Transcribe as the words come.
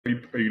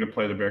are you gonna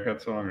play the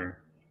Bearcat song or?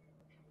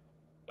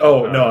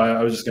 Oh no,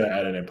 I was just gonna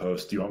add it in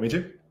post. Do you want me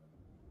to?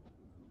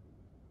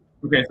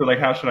 Okay, so like,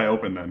 how should I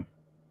open then?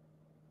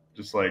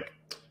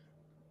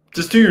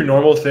 Just do your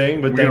normal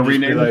thing, but then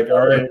just be like,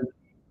 all right.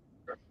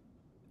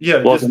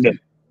 Yeah. Welcome to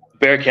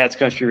Bearcats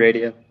Country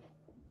Radio.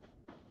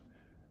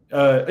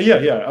 Yeah.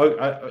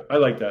 I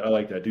like that. I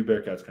like that. Do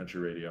Bearcats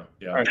Country Radio.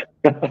 Yeah.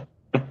 Right.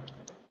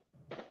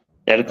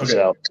 Edit this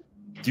out.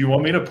 Do you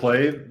want me to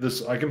play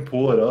this? I can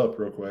pull it up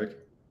real quick.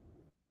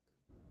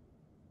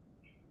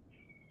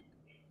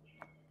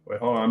 Wait,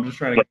 hold on. I'm just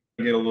trying to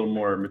get a little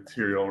more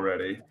material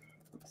ready.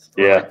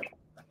 Yeah.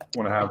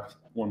 Want to have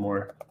one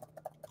more.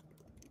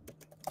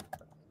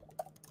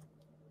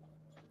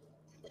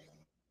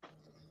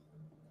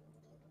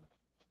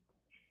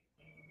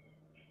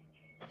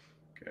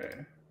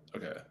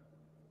 Okay.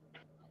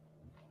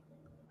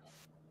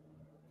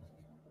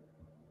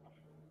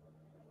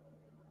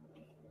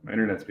 My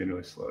internet's being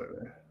really slow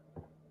today.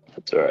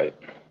 That's all right.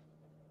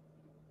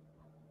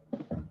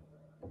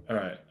 All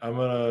right. I'm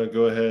going to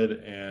go ahead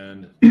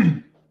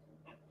and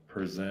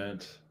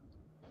present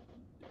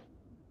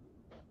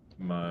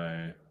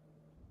my.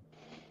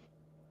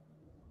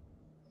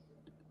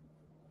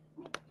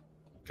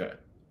 Okay.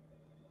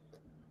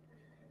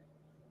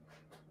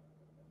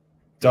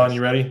 Don,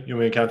 you ready? You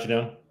want me to count you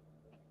down?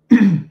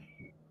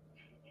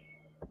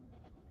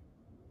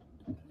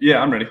 Yeah,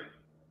 I'm ready.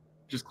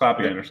 Just clap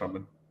again or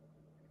something.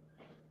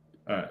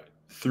 All right.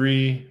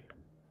 3,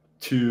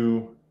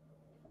 2,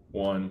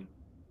 1.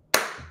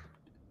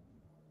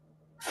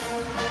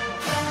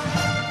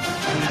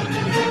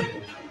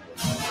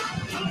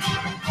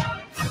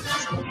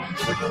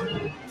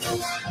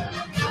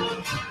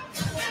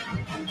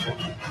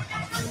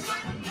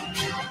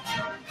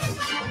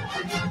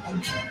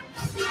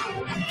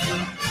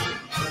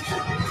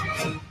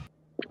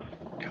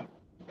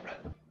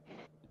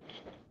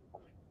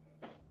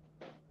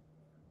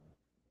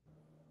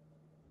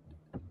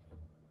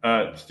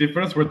 Steve,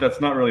 for word,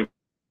 that's not really.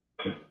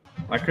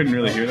 I couldn't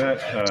really hear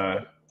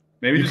that.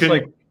 Maybe you just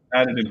like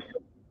added in.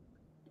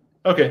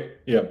 Okay.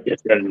 Yeah.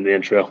 It's added in the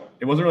intro.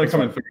 It wasn't really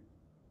coming through.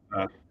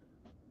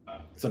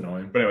 It's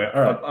annoying. But anyway,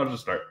 all right. I'll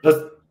just start.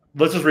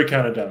 Let's just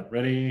recount it down.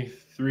 Ready?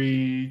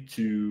 3,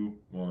 2,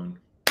 1.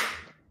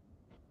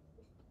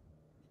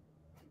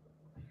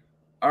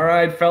 All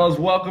right, fellas,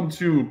 welcome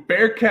to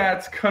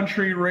Bearcats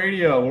Country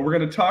Radio, where we're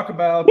going to talk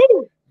about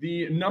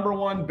the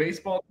 #1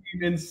 baseball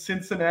team in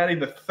Cincinnati,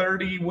 the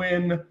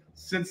 30-win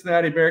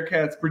Cincinnati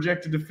Bearcats,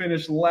 projected to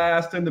finish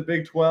last in the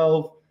Big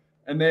 12,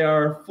 and they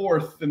are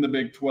 4th in the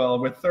Big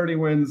 12 with 30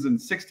 wins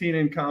and 16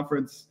 in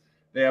conference.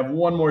 They have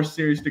one more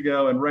series to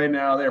go, and right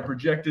now they are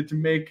projected to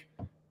make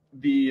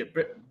the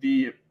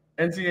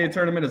NCAA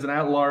tournament as an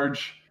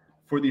at-large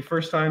for the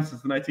first time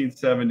since the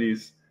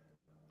 1970s.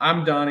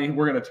 I'm Donnie.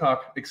 We're going to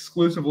talk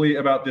exclusively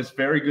about this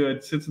very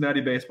good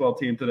Cincinnati baseball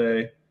team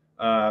today.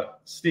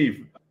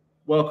 Steve,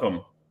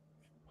 welcome.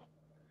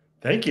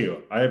 Thank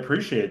you. I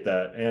appreciate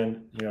that.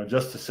 And,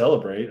 just to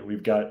celebrate,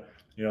 we've got,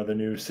 the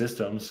new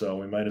system, so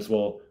we might as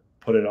well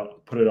put it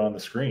on the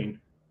screen.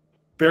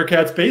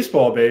 Bearcats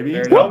baseball, baby.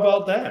 How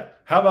about that?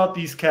 How about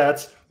these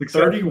cats?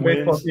 30 wins.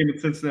 Baseball team in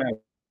Cincinnati.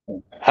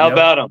 How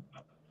about them?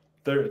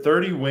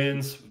 30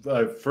 wins.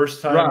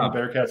 First time the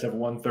Bearcats have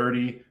won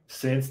 30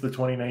 since the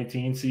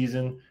 2019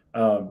 season.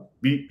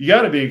 You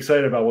got to be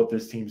excited about what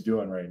this team's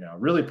doing right now.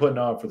 Really putting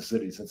on for the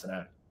city of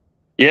Cincinnati.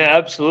 Yeah,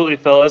 absolutely,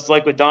 fellas.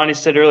 Like what Donnie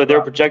said earlier,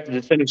 they're projected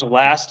to finish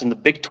last in the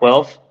Big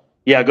 12.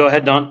 Yeah, go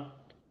ahead, Don.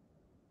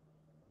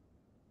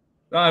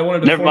 No, I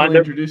wanted to formally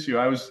introduce you.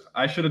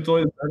 I should have told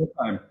you this every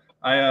time.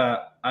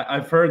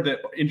 I've heard that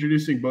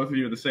introducing both of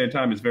you at the same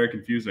time is very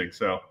confusing.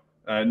 So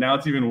now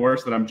it's even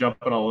worse that I'm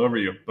jumping all over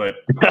you. But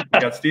we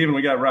got Steve and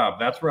we got Rob.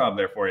 That's Rob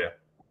there for you.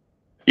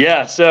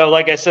 Yeah, so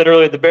like I said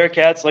earlier, the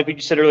Bearcats, like what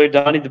you said earlier,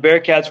 Donnie, the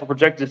Bearcats were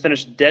projected to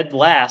finish dead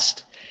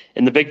last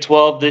in the Big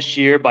 12 this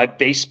year by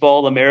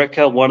Baseball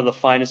America, one of the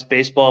finest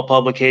baseball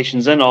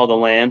publications in all the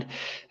land.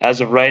 As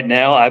of right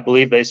now, I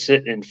believe they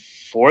sit in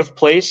 4th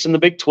place in the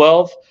Big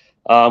 12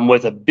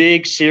 with a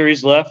big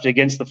series left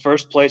against the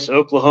first-place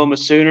Oklahoma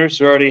Sooners,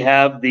 who already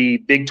have the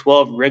Big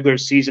 12 regular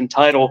season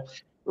title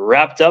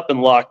wrapped up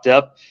and locked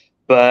up.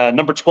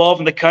 Number 12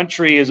 in the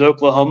country is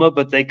Oklahoma,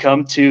 but they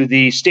come to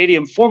the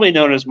stadium formerly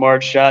known as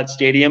Marge Schott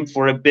Stadium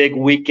for a big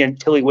weekend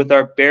tilly with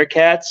our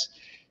Bearcats.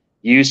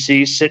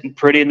 UC sitting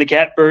pretty in the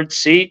catbird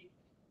seat.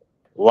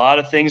 A lot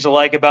of things to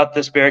like about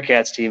this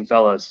Bearcats team,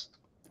 fellas.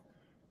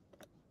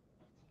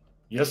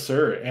 Yes,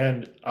 sir.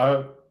 And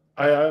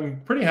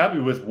I'm pretty happy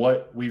with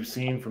what we've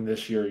seen from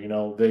this year.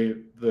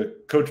 The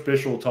Coach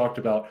Bishel talked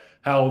about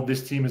how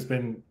this team has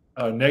been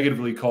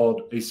negatively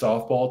called a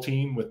softball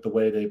team with the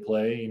way they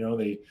play.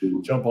 They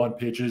jump on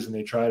pitches and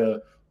they try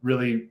to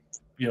really,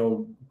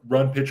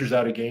 run pitchers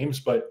out of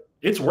games, but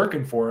it's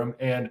working for them.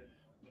 And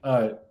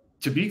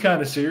to be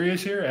kind of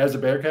serious here as a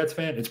Bearcats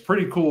fan, it's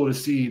pretty cool to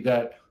see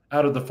that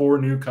out of the 4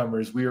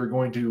 newcomers,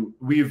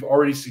 we've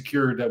already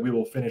secured that we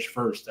will finish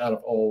first out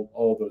of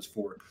all those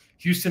 4.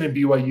 Houston and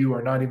BYU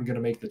are not even going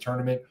to make the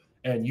tournament.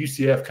 and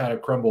UCF kind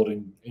of crumbled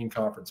in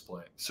conference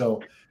play.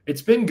 So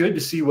it's been good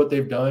to see what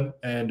they've done,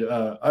 and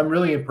I'm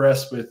really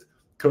impressed with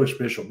Coach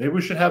Bishop. Maybe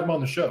we should have him on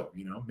the show.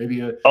 Maybe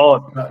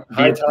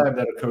high time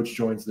that a coach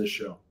joins this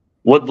show.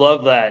 Would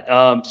love that.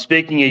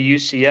 Speaking of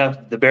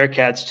UCF, the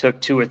Bearcats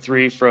took 2 or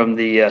 3 from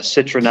the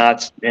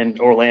Citronauts in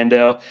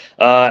Orlando.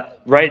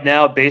 Right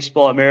now,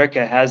 Baseball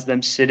America has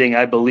them sitting,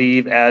 I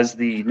believe, as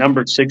the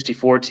number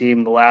 64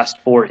 team, the last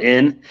 4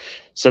 in.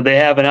 So they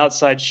have an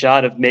outside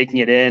shot of making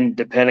it in,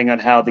 depending on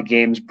how the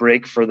games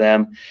break for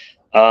them.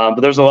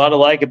 But there's a lot to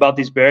like about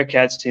these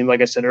Bearcats team.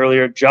 Like I said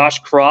earlier, Josh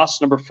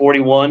Cross, number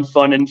 41,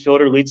 fun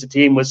infielder, leads the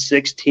team with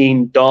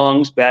 16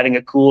 dongs, batting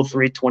a cool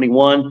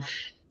 .321.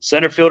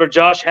 Center fielder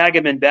Josh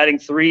Hageman batting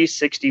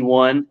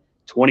 .361,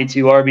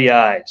 22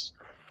 RBIs.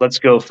 Let's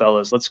go,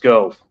 fellas. Let's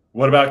go.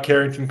 What about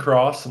Carrington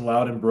Cross and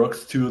Loudon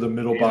Brooks, 2 of the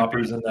middle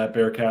boppers in that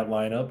Bearcat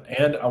lineup?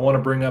 And I want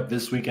to bring up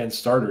this weekend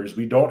starters.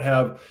 We don't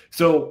have –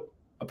 so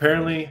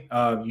apparently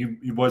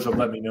you boys have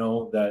let me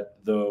know that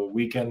the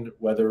weekend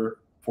weather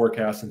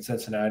forecast in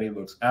Cincinnati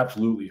looks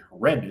absolutely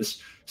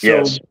horrendous.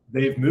 So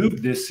they've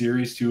moved this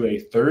series to a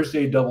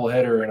Thursday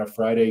doubleheader and a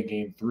Friday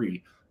game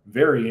 3.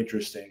 Very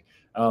interesting.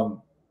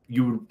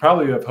 You would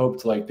probably have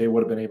hoped like they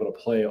would have been able to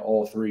play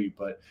all 3.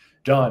 But,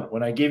 Don,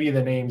 when I give you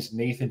the names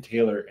Nathan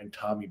Taylor and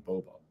Tommy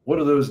Boba, what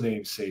do those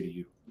names say to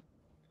you?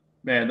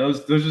 Man,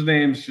 those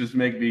names just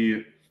make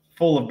me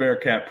full of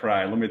Bearcat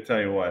pride. Let me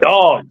tell you what.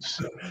 Dogs.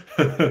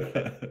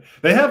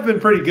 They have been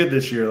pretty good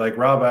this year. Like,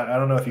 Rob, I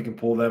don't know if you can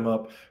pull them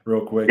up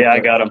real quick. Yeah, I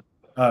got them.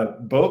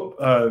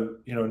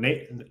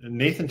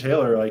 Nathan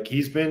Taylor, like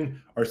he's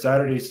been our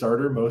Saturday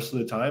starter most of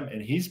the time,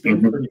 and he's been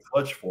pretty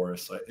clutch for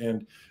us.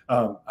 And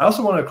I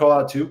also want to call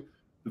out too,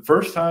 the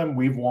first time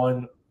we've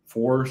won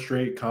 4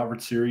 straight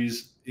conference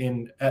series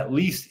in at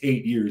least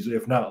 8 years,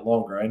 if not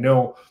longer. I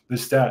know the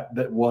stat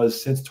that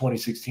was since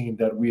 2016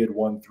 that we had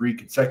won 3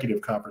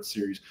 consecutive conference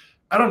series.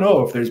 I don't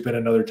know if there's been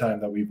another time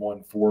that we've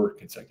won 4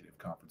 consecutive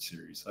conference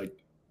series. Like,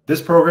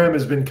 this program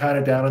has been kind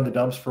of down in the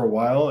dumps for a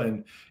while,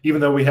 and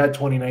even though we had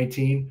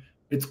 2019,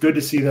 it's good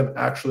to see them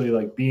actually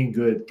like being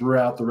good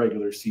throughout the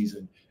regular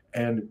season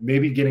and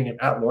maybe getting an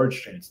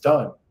at-large chance.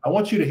 Don, I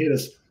want you to hit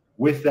us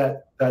with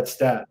that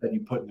stat that you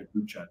put in the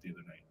group chat the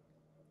other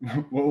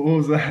night. What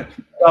was that?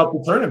 About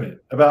the tournament,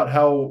 about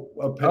how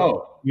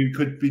we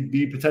could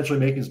be potentially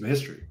making some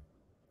history.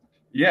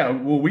 Yeah,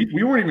 well,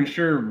 we weren't even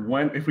sure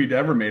if we'd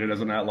ever made it as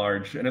an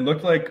at-large, and it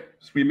looked like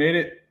we made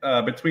it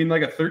between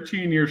like a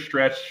 13-year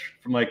stretch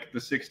from like the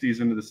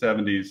 60s into the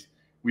 70s.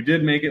 We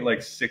did make it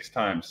like 6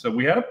 times, so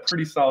we had a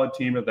pretty solid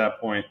team at that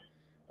point.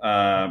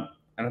 And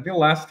I think the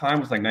last time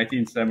was like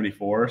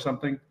 1974 or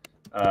something.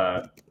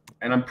 And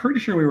I'm pretty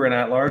sure we were an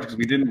at-large because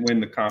we didn't win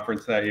the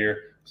conference that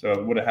year, so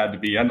it would have had to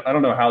be. I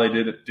don't know how they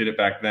did it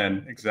back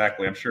then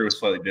exactly. I'm sure it was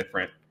slightly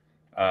different,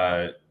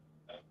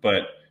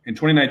 but. In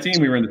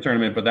 2019, we were in the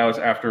tournament, but that was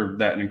after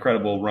that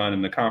incredible run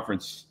in the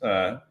conference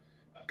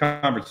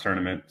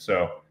tournament.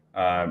 So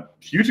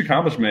huge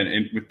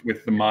accomplishment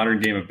with the modern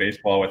game of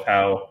baseball, with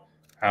how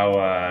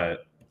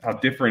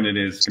different it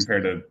is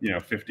compared to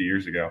 50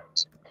 years ago.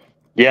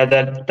 Yeah,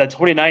 that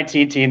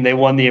 2019 team, they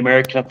won the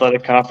American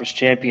Athletic Conference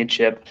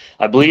Championship.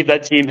 I believe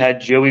that team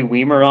had Joey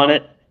Weimer on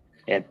it,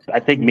 and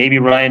I think maybe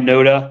Ryan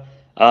Noda,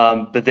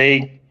 but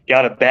they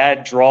got a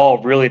bad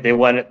draw. Really,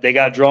 they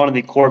got drawn in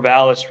the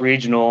Corvallis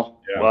Regional.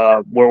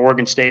 Where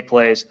Oregon State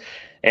plays.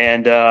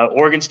 And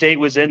Oregon State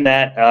was in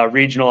that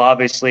regional,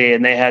 obviously,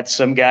 and they had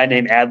some guy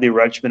named Adley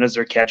Rutschman as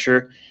their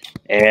catcher.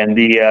 And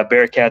the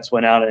Bearcats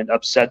went out and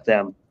upset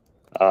them.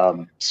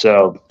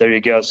 So there you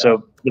go.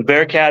 So the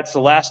Bearcats,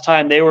 the last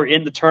time they were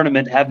in the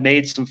tournament, have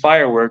made some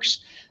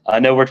fireworks.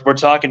 I know we're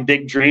talking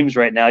big dreams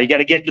right now. You got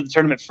to get into the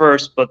tournament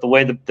first, but the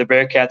way the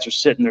Bearcats are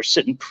sitting, they're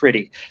sitting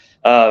pretty.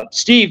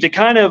 Steve, to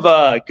kind of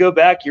go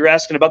back, you're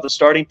asking about the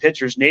starting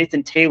pitchers.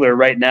 Nathan Taylor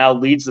right now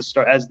leads as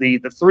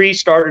the 3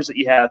 starters that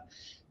you have.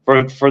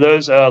 For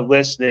those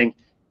listening,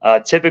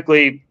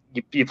 typically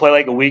you play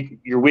like a week.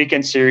 Your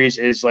weekend series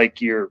is like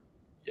the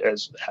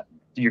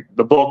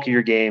bulk of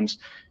your games.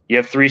 You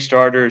have 3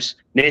 starters.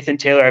 Nathan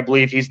Taylor, I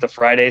believe he's the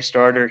Friday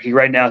starter. He's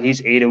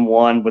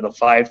 8-1 with a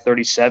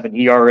 5.37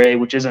 ERA,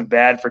 which isn't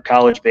bad for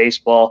college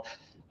baseball.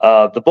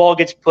 The ball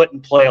gets put in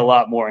play a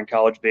lot more in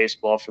college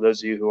baseball, for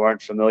those of you who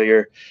aren't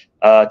familiar.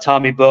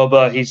 Tommy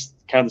Boba, he's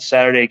kind of the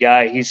Saturday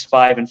guy. He's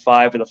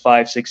 5-5 with a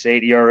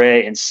 5.68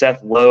 ERA. And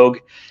Seth Logue,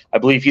 I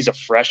believe he's a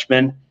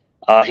freshman.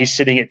 He's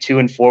sitting at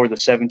 2-4 with a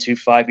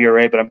 7.25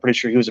 ERA, but I'm pretty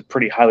sure he was a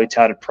pretty highly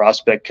touted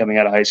prospect coming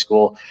out of high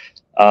school.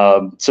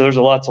 So there's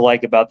a lot to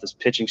like about this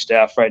pitching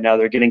staff right now.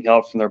 They're getting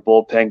help from their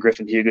bullpen.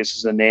 Griffin Hughes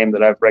is a name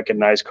that I've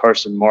recognized.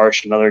 Carson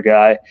Marsh, another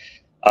guy.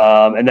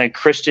 And then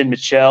Christian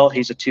Michel,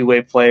 he's a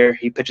 2-way player.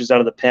 He pitches out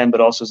of the pen,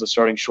 but also is a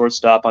starting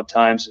shortstop on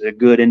times, a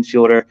good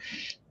infielder.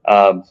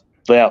 Yeah,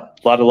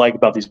 a lot to like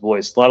about these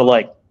boys. A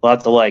lot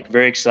to like.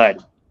 Very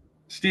excited.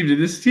 Steve, did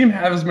this team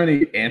have as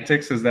many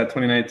antics as that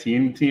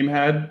 2019 team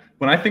had?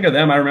 When I think of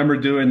them, I remember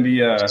doing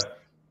the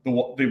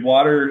the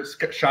water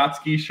shot,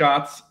 ski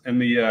shots,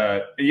 and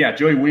the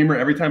Joey Weimer.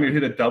 Every time he'd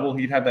hit a double,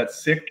 he'd have that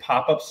sick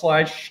pop-up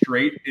slide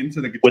straight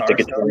into the guitar.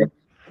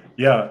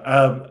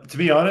 Yeah, to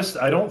be honest,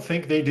 I don't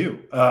think they do.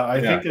 I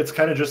think it's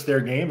kind of just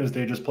their game is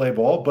they just play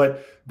ball,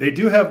 but they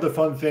do have the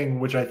fun thing,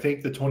 which I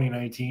think the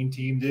 2019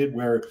 team did,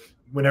 where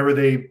whenever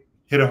they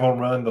hit a home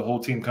run, the whole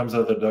team comes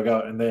out of the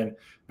dugout, and then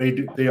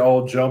they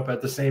all jump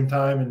at the same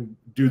time and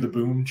do the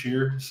boom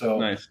cheer. So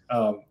nice.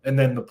 And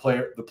then the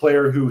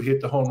player who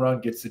hit the home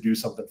run gets to do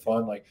something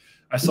fun. Like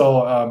I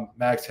saw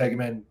Max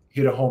Hegeman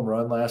hit a home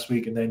run last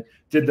week and then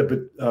did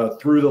the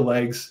through the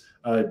legs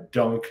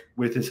dunk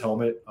with his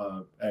helmet,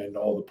 and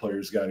all the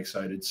players got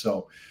excited.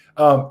 So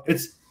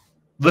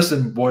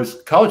listen,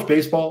 boys, college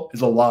baseball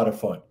is a lot of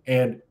fun.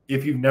 And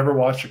if you've never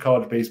watched a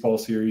college baseball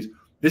series,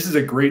 this is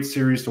a great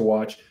series to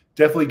watch.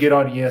 Definitely get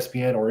on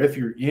ESPN, or if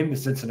you're in the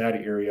Cincinnati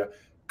area,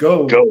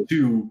 go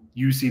to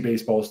UC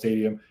Baseball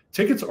Stadium.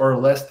 Tickets are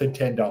less than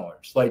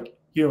 $10. Like,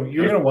 you're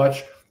going to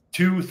watch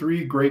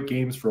 2-3 great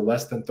games for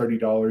less than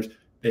 $30.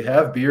 They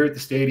have beer at the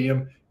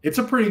stadium. It's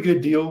a pretty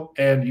good deal,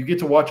 and you get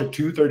to watch a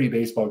 2:30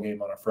 baseball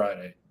game on a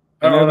Friday.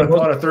 On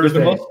a Thursday.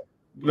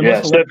 The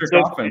most electric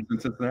offense in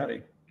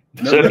Cincinnati.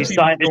 So if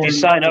you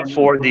sign up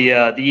for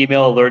the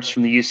email alerts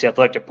from the UC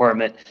Athletic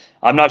Department,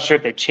 I'm not sure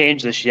if they've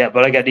changed this yet,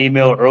 but I got an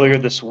email earlier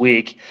this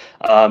week.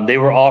 They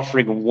were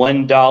offering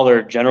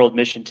 $1 general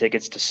admission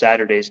tickets to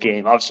Saturday's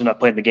game. Obviously not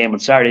playing the game on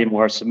Saturday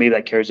anymore, so maybe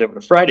that carries over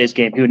to Friday's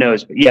game. Who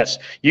knows? But yes,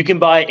 you can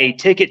buy a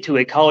ticket to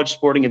a college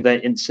sporting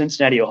event in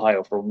Cincinnati,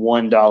 Ohio for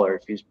 $1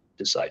 if you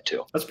decide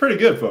to. That's pretty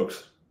good,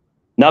 folks.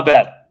 Not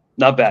bad.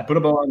 Not bad. Put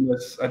a ball on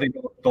this. I think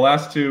the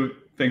last two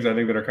things I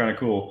think that are kind of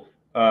cool.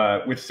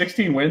 With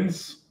 16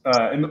 wins,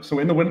 so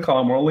in the win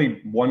column, we're only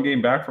one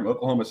game back from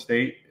Oklahoma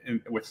State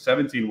with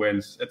 17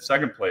 wins at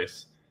second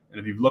place. And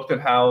if you've looked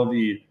at how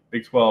the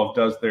Big 12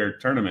 does their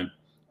tournament,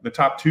 the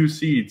top 2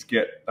 seeds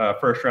get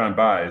first-round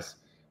byes.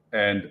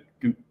 And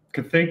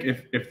could think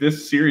if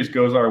this series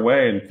goes our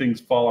way and things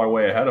fall our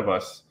way ahead of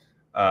us,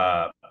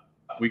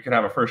 we could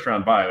have a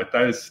first-round bye. But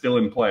that is still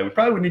in play. We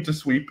probably would need to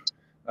sweep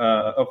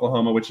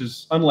Oklahoma, which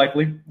is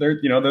unlikely.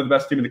 They're the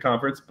best team in the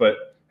conference. But,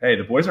 hey,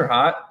 the boys are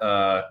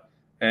hot.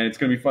 And it's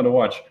going to be fun to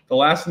watch. The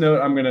last note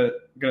I'm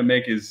gonna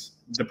make is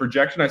the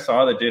projection I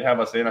saw that did have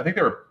us in. I think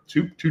there were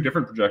two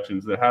different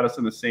projections that had us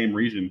in the same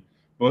region,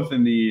 both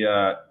in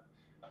the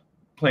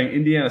playing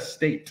Indiana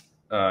State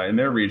in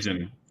their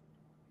region.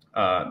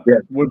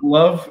 Would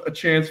love a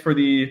chance for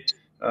the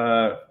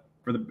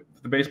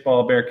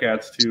baseball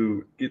Bearcats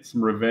to get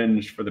some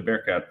revenge for the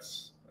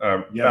Bearcats.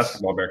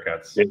 Basketball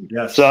Bearcats.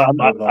 Yes. So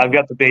I've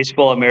got the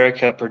Baseball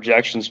America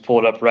projections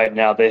pulled up right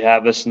now. They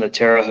have us in the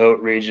Terre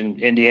Haute region.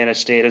 Indiana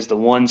State as the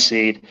 1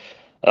 seed,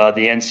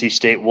 the NC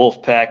State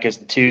Wolfpack as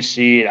the 2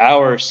 seed,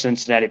 our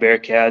Cincinnati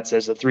Bearcats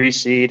as the 3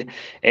 seed,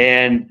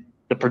 and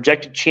the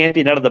projected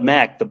champion out of the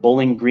MAC, the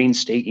Bowling Green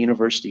State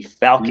University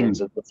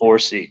Falcons as the 4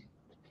 seed.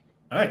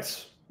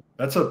 Nice.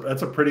 That's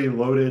a pretty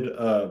loaded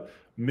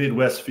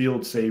Midwest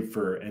field save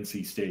for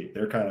NC State.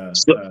 They're kind of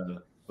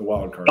the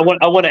wild card.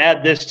 I want to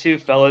add this too,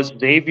 fellas.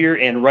 Xavier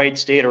and Wright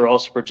State are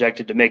also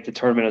projected to make the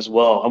tournament as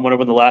well. I wonder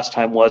when the last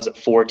time was that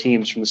 4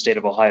 teams from the state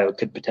of Ohio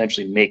could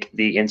potentially make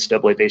the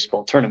NCAA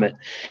baseball tournament.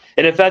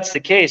 And if that's the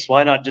case,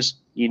 why not just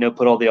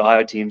put all the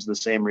Ohio teams in the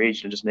same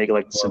region and just make it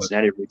like the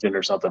Cincinnati region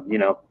or something?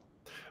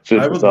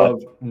 I would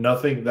love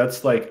nothing.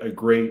 That's like a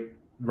great.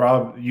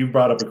 Rob, you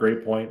brought up a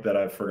great point that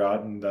I've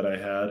forgotten that I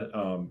had,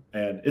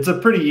 and it's a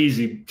pretty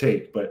easy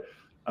take, but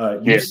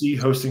UC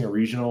hosting a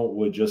regional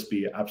would just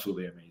be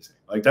absolutely amazing.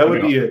 Like that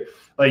would be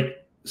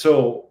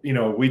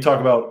we talk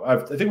about. I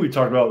think we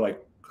talked about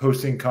like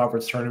hosting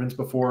conference tournaments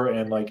before,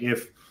 and like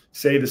if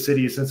say the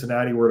city of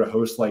Cincinnati were to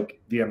host like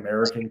the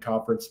American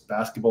Conference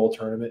basketball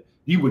tournament,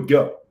 you would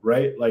go,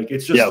 right? Like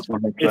it's just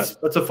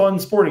it's a fun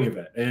sporting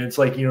event, and it's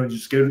like you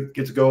just get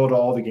to go to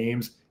all the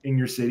games in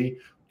your city.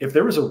 If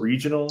there was a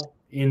regional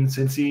in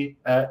Cincy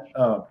I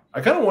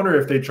kind of wonder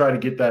if they try to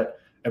get that.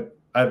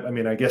 I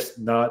mean, I guess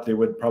not. They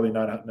would probably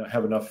not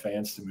have enough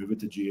fans to move it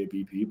to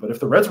GABP. But if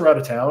the Reds were out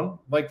of town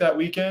like that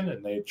weekend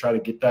and they try to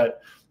get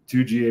that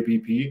to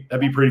GABP, that'd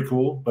be pretty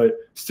cool. But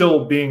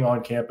still being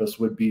on campus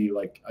would be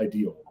like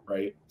ideal,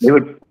 right?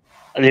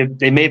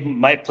 They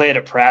might play it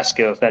at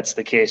Prasco if that's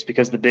the case,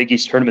 because the Big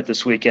East tournament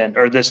this weekend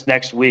or this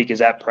next week is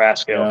at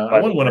Prasco. Yeah, I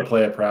wouldn't want to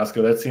play at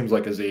Prasco. That seems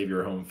like a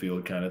Xavier home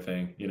field kind of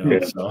thing,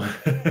 So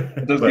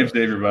it does give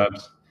Xavier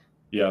vibes.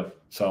 Yeah.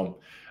 So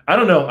I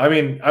don't know. I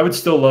mean, I would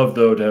still love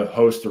though to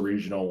host a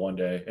regional one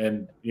day,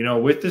 and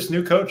with this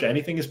new coach,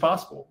 anything is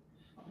possible.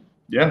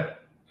 Yeah,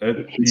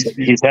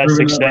 he's had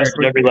success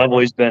at every level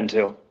he's been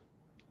to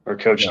or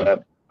coached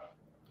at.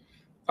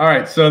 All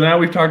right, so now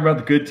we've talked about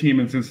the good team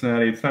in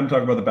Cincinnati. It's time to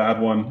talk about the bad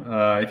one.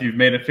 If you've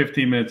made it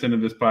 15 minutes into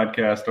this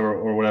podcast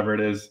or whatever it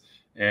is,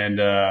 and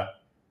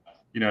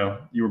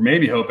you were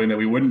maybe hoping that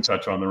we wouldn't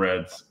touch on the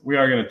Reds, we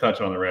are going to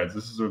touch on the Reds.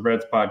 This is a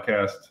Reds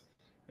podcast.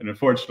 And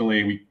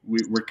unfortunately,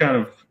 we're kind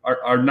of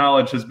our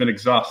knowledge has been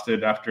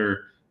exhausted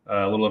after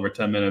a little over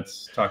 10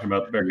 minutes talking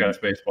about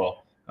Bearcats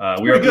baseball.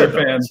 We are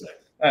fans.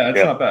 That's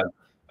not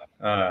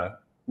bad.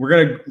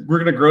 we're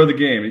gonna grow the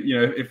game. You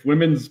know, if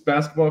women's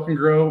basketball can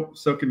grow,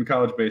 so can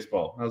college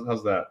baseball.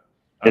 How's that?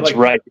 It's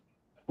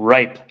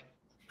ripe.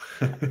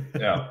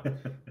 Yeah.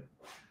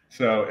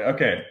 So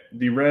okay,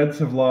 the Reds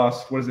have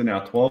lost. What is it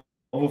now? 12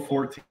 of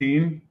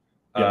 14.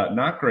 Yeah.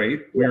 Not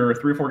great. We were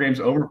 3 or 4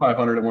 games over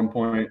 500 at one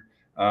point.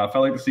 Felt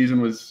like the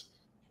season was,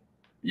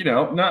 you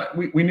know, not.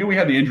 We knew we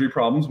had the injury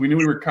problems. We knew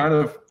we were kind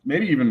of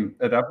maybe even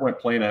at that point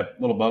playing a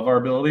little above our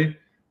ability.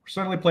 We're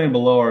certainly playing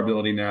below our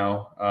ability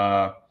now.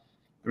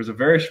 There was a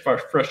very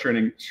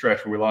frustrating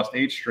stretch where we lost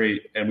 8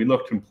 straight, and we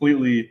looked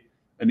completely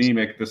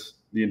anemic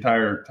the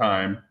entire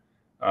time.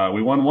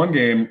 We won 1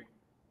 game,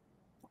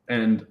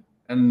 and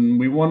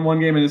we won 1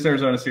 game in this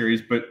Arizona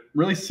series. But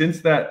really,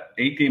 since that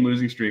 8-game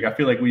losing streak, I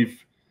feel like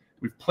we've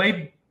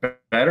played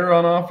better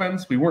on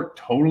offense. We weren't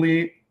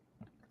totally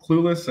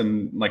clueless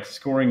and like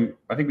scoring.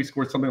 I think we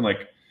scored something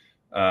like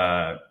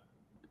 5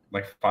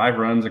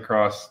 runs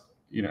across.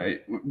 You know,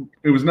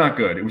 it was not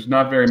good. It was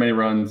not very many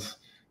runs.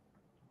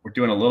 We're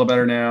doing a little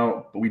better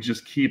now, but we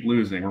just keep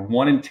losing. We're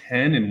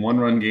 1-10 in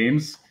 1-run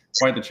games.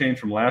 Quite the change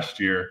from last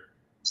year.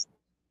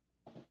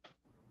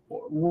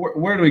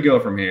 Where do we go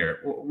from here?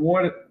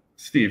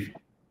 Steve,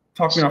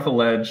 talk me off the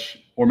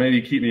ledge, or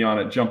maybe keep me on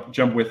it.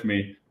 Jump with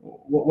me.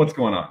 What's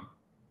going on?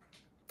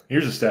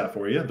 Here's a stat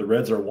for you. The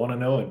Reds are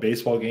 1-0 in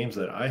baseball games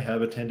that I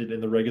have attended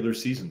in the regular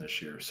season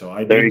this year. So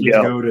I did get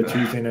to go to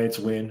Tuesday night's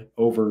win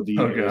over the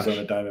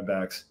Arizona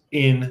Diamondbacks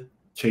in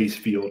Chase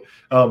Field.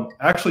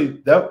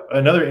 Actually, that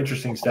another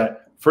interesting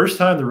stat. First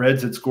time the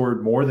Reds had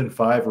scored more than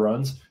 5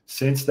 runs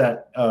since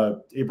that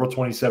April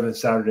 27th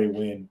Saturday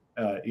win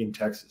in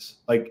Texas.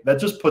 Like, that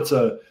just puts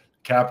a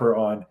capper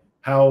on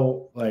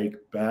how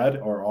bad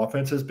our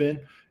offense has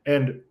been.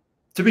 And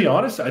to be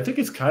honest, I think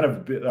it's kind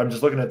of – I'm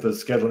just looking at the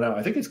schedule now.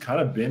 I think it's kind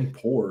of been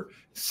poor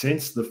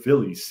since the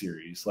Phillies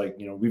series.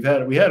 We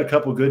had a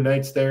couple good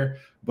nights there,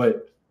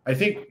 but I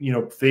think,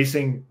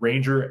 facing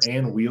Ranger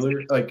and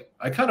Wheeler,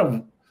 I kind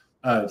of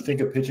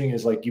think of pitching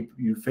as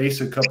you face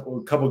a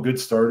couple good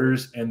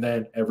starters, and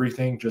then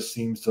everything just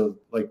seems to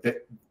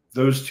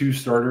those 2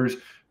 starters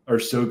are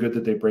so good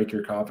that they break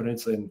your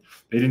confidence. And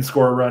they didn't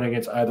score a run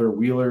against either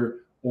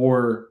Wheeler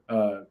or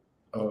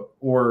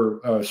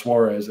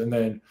Suarez. And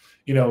then,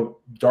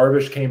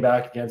 Darvish came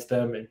back against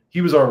them, and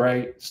he was all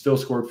right. Still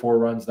scored 4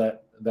 runs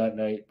that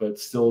night, but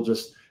still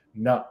just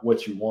not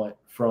what you want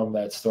from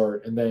that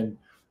start. And then,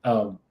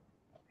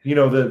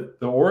 the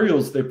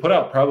Orioles, they put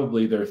out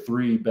probably their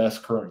 3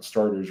 best current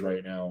starters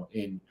right now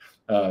in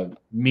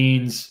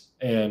Means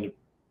and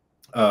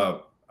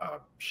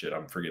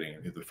I'm forgetting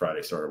who the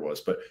Friday starter was,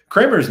 but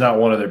Kramer's not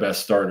one of their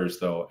best starters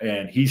though,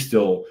 and he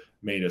still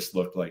made us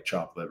look like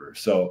chopped liver.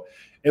 So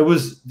it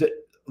was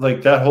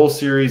that whole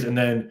series, and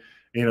then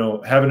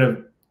having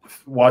to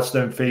watch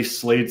them face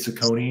Slade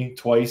Ciccone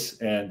twice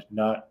and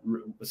not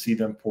see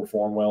them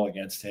perform well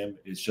against him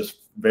is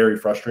just very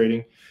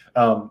frustrating.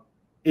 They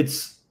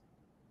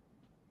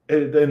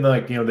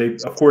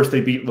of course they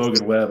beat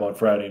Logan Webb on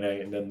Friday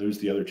night and then lose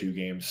the other 2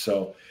 games.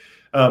 So,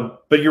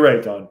 but you're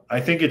right, Don. I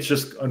think it's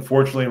just,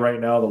 unfortunately, right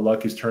now the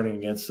luck is turning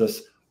against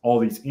us. All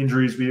these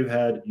injuries we've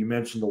had. You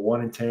mentioned the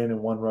 1-10 and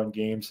 1-run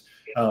games.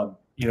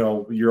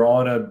 You're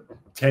on a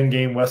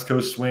 10-game West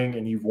Coast swing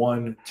and you've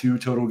won 2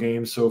 total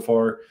games so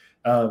far,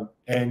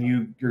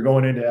 and you're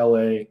going into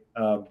LA.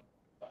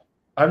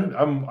 I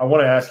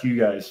want to ask you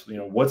guys,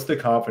 what's the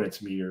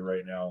confidence meter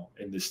right now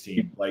in this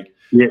team?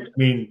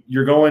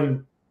 You're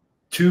going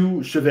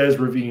to Chavez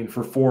Ravine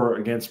for 4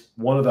 against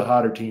one of the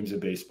hotter teams in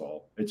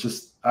baseball. It's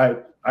just,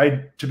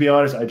 to be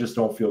honest, I just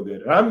don't feel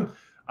good. And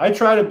I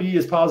try to be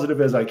as positive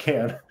as I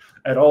can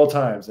at all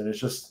times, and it's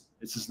just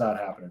not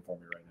happening for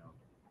me right now.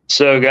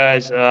 So,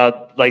 guys,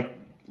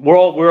 we're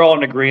all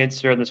in agreement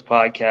here on this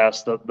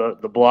podcast.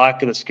 The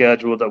block of the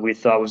schedule that we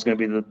thought was going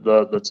to be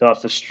the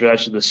toughest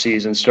stretch of the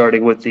season,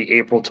 starting with the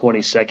April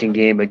 22nd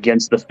game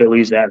against the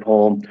Phillies at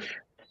home,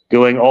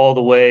 going all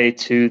the way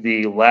to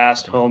the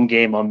last home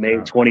game on May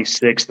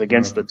 26th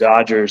against the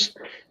Dodgers.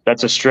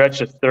 That's a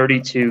stretch of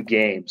 32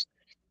 games.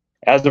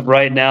 As of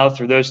right now,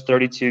 through those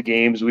 32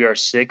 games, we are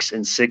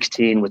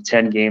 6-16 with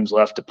 10 games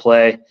left to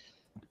play.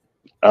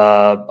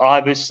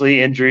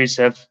 Obviously, injuries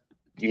have,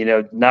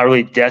 not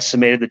really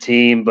decimated the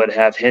team, but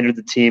have hindered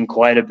the team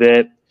quite a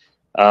bit.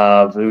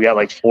 We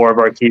got 4 of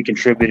our key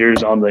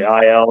contributors on the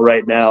IL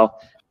right now.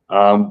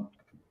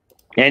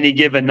 Any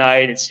given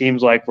night, it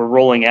seems like we're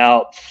rolling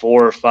out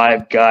 4 or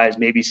 5 guys,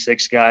 maybe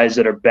 6 guys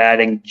that are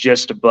batting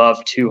just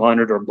above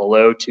 200 or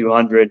below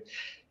 200.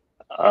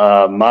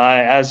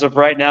 As of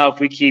right now, if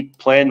we keep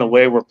playing the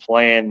way we're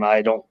playing,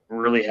 I don't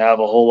really have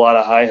a whole lot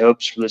of high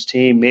hopes for this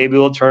team. Maybe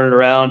we'll turn it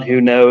around. Who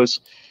knows?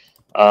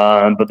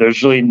 But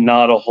there's really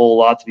not a whole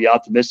lot to be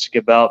optimistic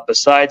about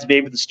besides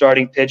maybe the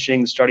starting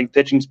pitching. The starting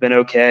pitching's been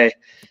okay.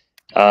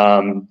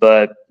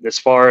 But as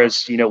far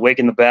as,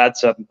 waking the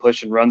bats up and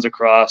pushing runs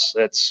across,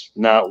 that's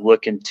not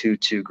looking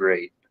too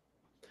great.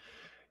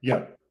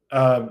 Yeah.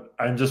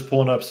 I'm just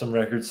pulling up some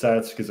record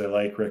stats because I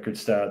like record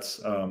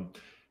stats.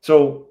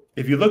 So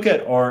if you look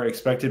at our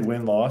expected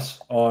win-loss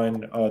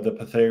on the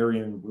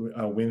Pythagorean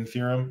win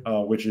theorem,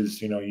 which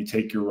is, you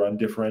take your run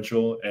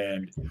differential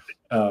and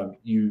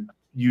you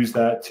use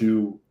that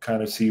to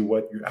kind of see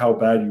what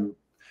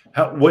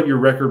your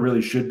record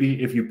really should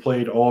be if you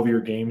played all of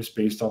your games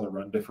based on the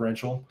run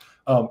differential.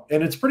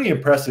 And it's pretty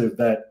impressive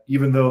that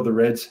even though the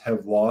Reds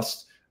have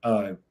lost,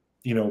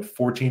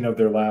 14 of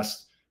their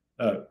last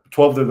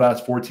 12 of their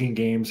last 14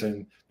 games,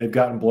 and they've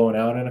gotten blown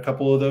out in a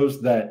couple of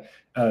those, that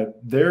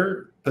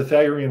their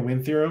Pythagorean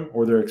win theorem,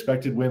 or their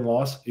expected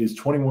win-loss, is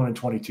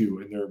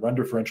 21-22, and their run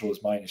differential is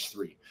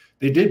 -3.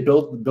 They did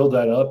build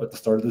that up at the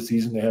start of the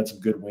season. They had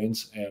some good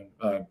wins and,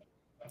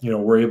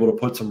 were able to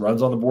put some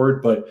runs on the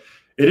board, but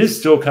it is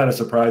still kind of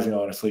surprising,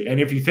 honestly.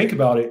 And if you think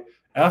about it,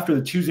 after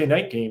the Tuesday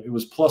night game, it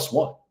was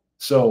 +1.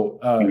 So,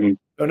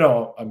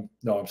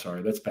 I'm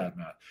sorry. That's bad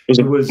math.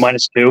 It was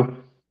 -2.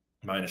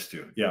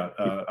 -2. Yeah.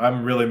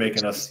 I'm really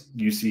making us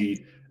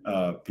UC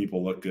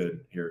people look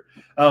good here.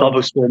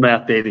 Public school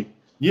math, baby.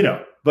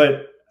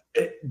 But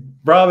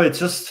Rob, it's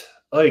just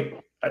like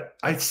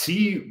I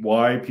see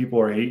why people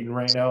are hating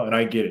right now, and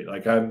I get it.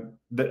 Like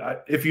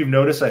if you've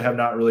noticed, I have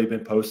not really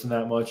been posting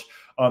that much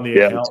on the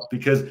account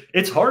because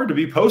it's hard to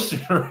be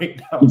posting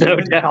right now. No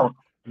doubt.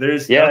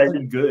 There's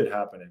nothing good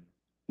happening.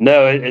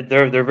 No,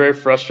 they're very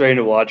frustrating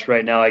to watch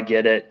right now. I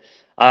get it.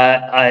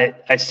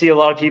 I see a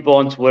lot of people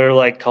on Twitter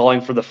like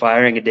calling for the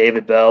firing of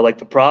David Bell. Like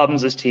the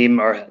problems this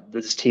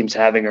team's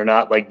having are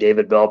not like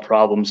David Bell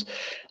problems.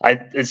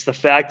 It's the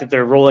fact that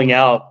they're rolling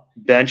out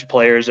bench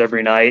players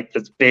every night.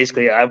 That's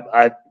basically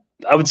I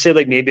would say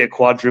like maybe a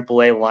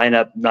quadruple A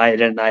lineup night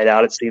in, night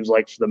out. It seems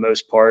like for the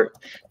most part,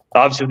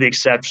 obviously with the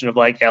exception of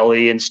like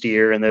Ellie and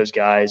Steer and those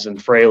guys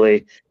and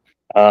Fraley.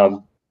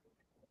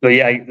 But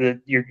yeah,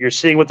 you're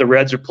seeing what the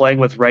Reds are playing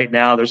with right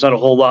now. There's not a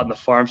whole lot in the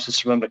farm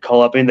system to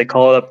call up. I mean, they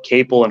call up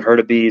Capel and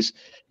Hurtubise,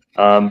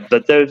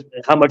 but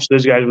how much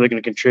those guys are really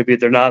going to contribute?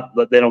 They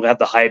don't have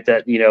the hype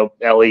that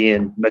Ellie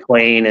and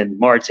McLean and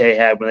Marte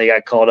had when they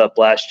got called up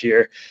last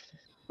year.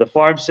 The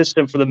farm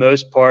system, for the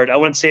most part, I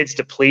wouldn't say it's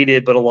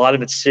depleted, but a lot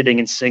of it's sitting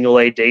in single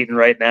A Dayton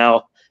right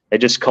now. They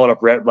just called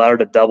up Rhett Lauder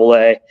to double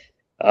A.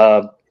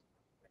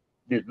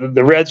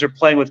 The Reds are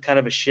playing with kind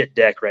of a shit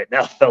deck right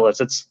now, fellas.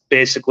 It's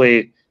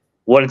basically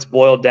what it's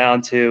boiled down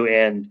to,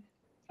 and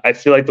I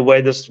feel like the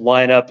way this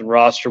lineup and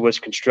roster was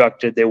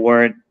constructed, they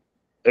weren't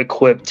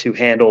equipped to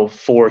handle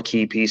 4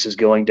 key pieces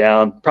going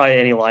down. Probably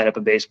any lineup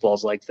of baseball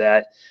is like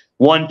that.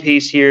 1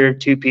 piece here,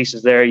 2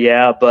 pieces there,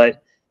 yeah,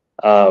 but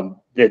they're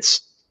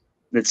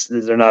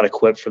not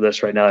equipped for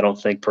this right now, I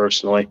don't think,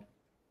 personally.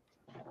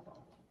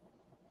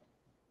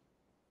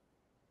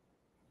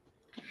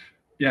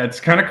 Yeah, it's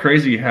kind of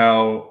crazy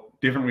how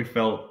different we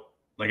felt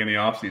like in the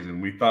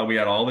offseason. We thought we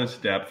had all this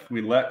depth.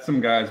 We let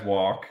some guys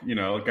walk,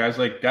 guys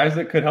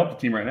that could help the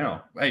team right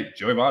now. Hey,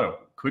 Joey Votto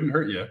couldn't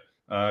hurt you.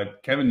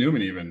 Kevin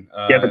Newman even.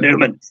 Kevin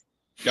Newman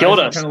killed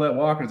us. Kind of let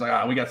walk, and it's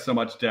like, we got so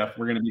much depth.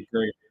 We're going to be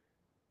great.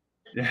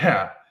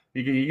 Yeah,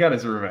 he got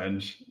his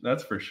revenge.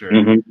 That's for sure.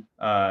 Mm-hmm.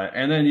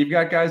 And then you've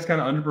got guys kind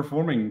of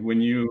underperforming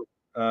when you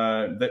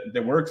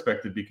that were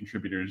expected to be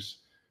contributors.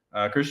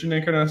 Christian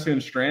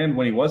Encarnacion Strand,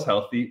 when he was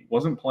healthy,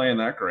 wasn't playing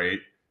that great.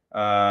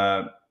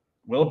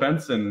 Will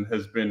Benson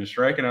has been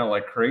striking out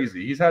like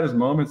crazy. He's had his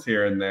moments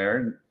here and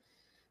there,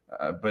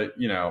 but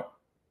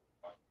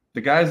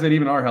the guys that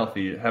even are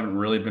healthy haven't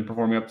really been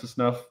performing up to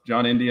snuff.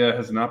 John India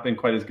has not been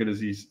quite as good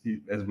as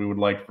as we would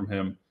like from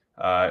him.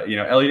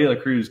 Ellie De La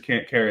Cruz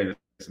can't carry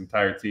this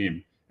entire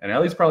team, and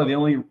Ellie's probably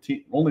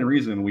the only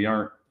reason we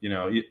aren't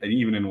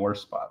even in a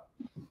worse spot.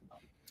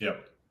 Yeah.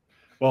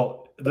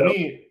 Well, let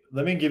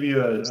me give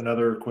you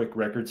another quick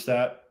record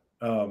stat.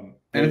 And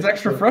it's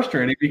extra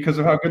frustrating because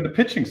of how good the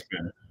pitching's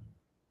been.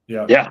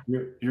 Yeah.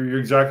 You're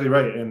exactly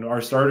right. And our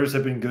starters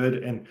have been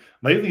good. And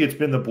lately it's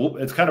been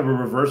it's kind of a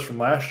reverse from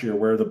last year,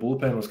 where the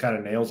bullpen was kind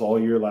of nails all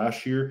year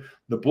last year.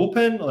 The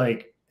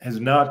bullpen has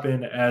not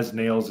been as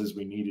nails as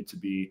we need it to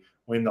be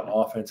when the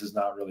offense is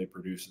not really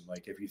producing.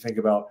 Like if you think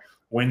about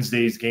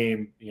Wednesday's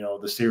game,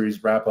 the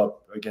series wrap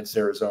up against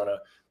Arizona,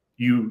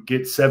 you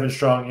get 7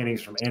 strong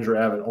innings from Andrew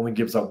Abbott, only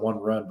gives up 1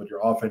 run, but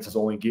your offense is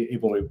only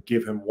able to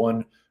give him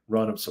 1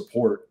 run of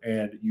support,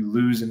 and you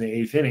lose in the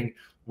 8th inning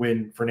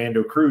when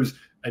Fernando Cruz.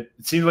 It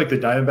seems like the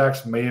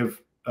Diamondbacks may have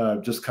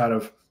just kind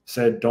of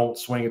said, don't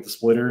swing at the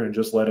splitter and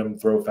just let him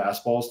throw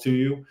fastballs to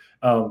you,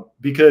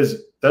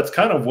 because that's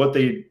kind of what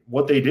they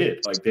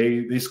did. Like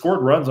they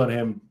scored runs on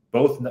him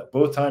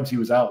both times he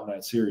was out in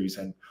that series,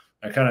 and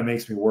that kind of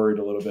makes me worried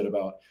a little bit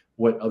about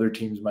what other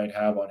teams might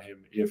have on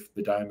him if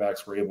the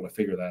Diamondbacks were able to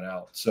figure that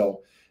out.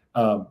 So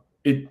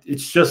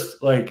it's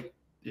just like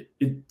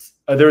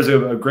there's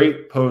a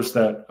great post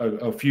that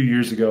a few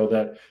years ago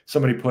that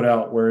somebody put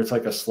out where it's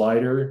like a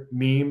slider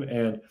meme,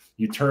 and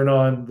you turn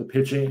on the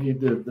pitching,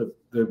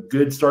 the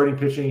good starting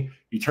pitching,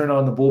 you turn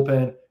on the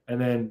bullpen,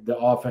 and then the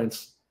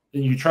offense,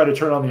 and you try to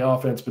turn on the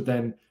offense, but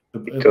then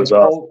it goes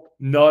off.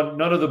 None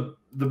of the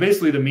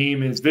basically the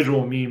meme is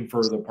visual meme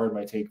for the Pardon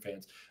My Take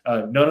fans.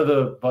 None of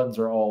the buttons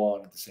are all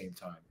on at the same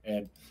time,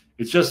 and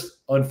it's just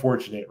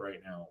unfortunate right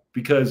now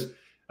because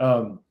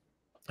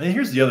And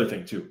here's the other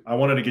thing too. I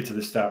wanted to get to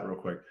this stat real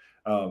quick.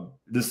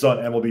 This is on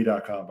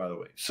MLB.com, by the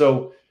way.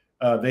 So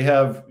they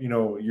have,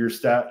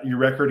 your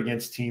record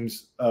against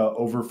teams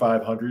over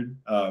 500,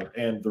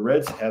 and the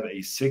Reds have a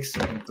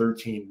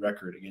 6-13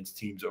 record against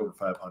teams over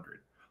 500.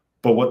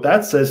 But what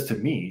that says to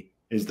me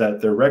is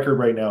that their record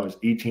right now is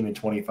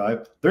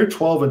 18-25. They're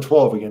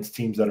 12-12 against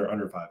teams that are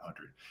under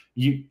 500.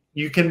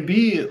 You can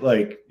be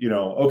like,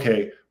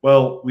 okay,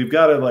 well, we've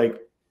got to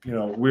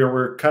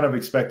we're kind of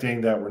expecting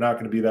that we're not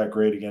going to be that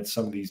great against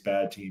some of these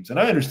bad teams. And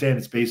I understand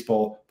it's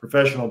baseball,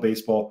 professional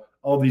baseball.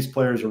 All these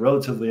players are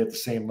relatively at the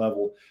same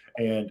level.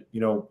 And,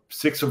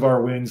 6 of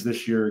our wins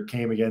this year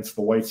came against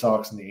the White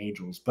Sox and the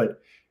Angels. But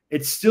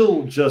it's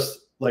still just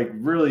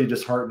really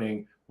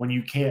disheartening when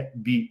you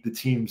can't beat the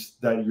teams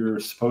that you're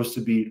supposed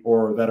to beat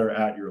or that are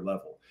at your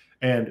level.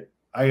 And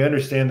I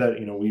understand that,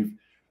 we've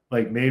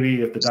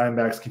maybe if the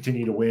Diamondbacks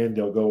continue to win,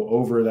 they'll go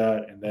over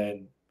that and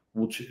then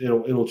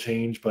it'll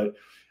change. But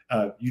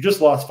you just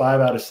lost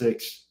 5 out of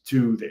 6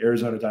 to the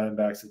Arizona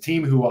Diamondbacks, a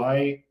team who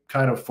I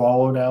kind of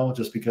follow now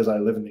just because I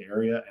live in the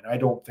area. And I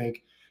don't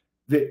think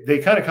they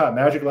kind of caught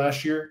magic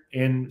last year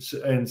in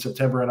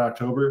September and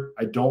October.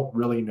 I don't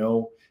really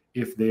know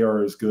if they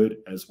are as good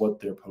as what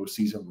their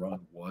postseason run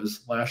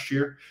was last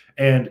year.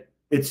 And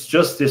it's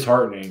just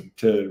disheartening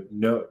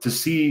to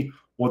see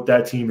what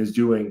that team is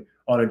doing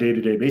on a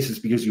day-to-day basis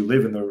because you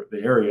live in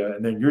the area,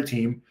 and then your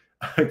team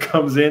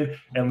comes in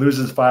and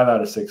loses 5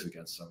 out of 6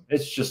 against them.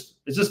 It's just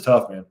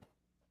tough, man.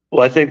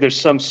 Well, I think there's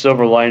some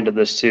silver lining to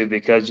this too,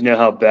 because you know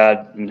how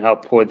bad and how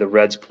poor the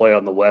Reds play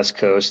on the West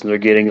Coast, and they're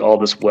getting all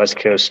this West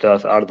Coast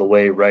stuff out of the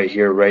way right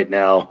here, right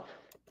now.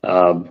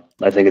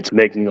 I think it's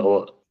making a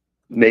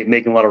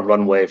lot of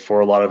runway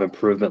for a lot of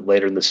improvement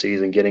later in the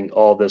season, getting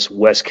all this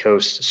West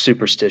Coast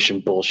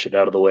superstition bullshit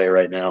out of the way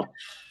right now.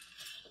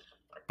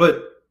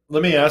 But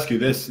let me ask you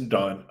this,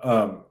 Don.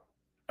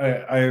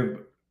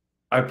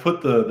 I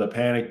put the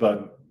panic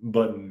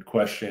button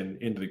question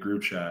into the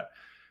group chat,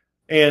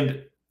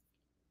 and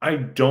I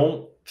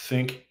don't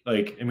think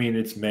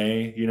it's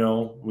May.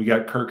 We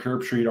got Kirk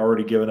Herbstreit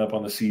already given up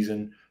on the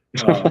season,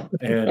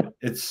 and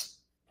it's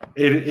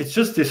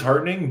just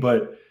disheartening.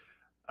 But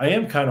I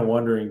am kind of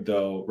wondering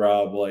though,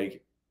 Rob,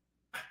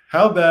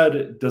 how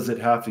bad does it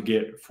have to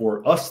get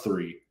for us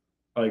three,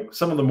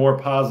 some of the more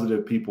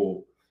positive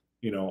people,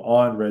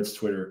 on Reds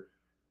Twitter,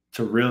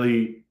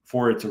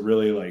 for it to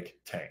really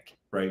tank,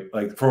 right?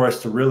 For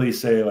us to really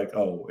say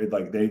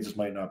they just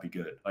might not be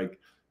good.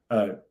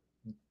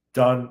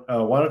 Don,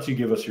 why don't you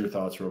give us your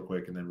thoughts real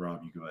quick, and then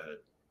Rob, you go ahead.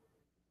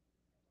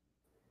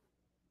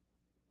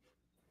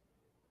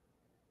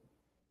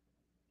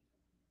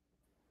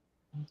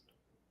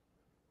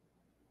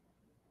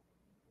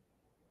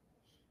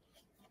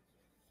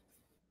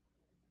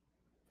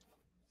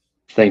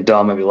 I think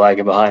Don might be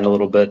lagging behind a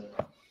little bit.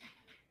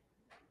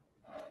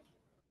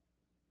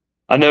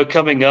 I know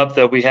coming up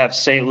that we have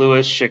St.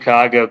 Louis,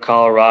 Chicago,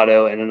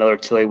 Colorado, and another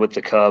Tilly with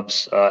the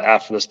Cubs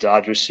after this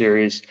Dodgers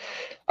series.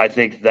 I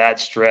think that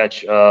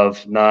stretch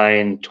of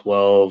 9,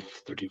 12,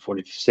 13,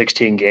 14,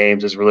 16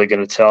 games is really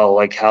going to tell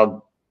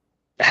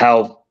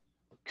how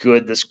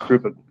good this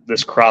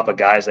crop of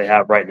guys they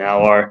have right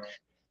now are.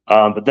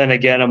 But then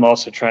again, I'm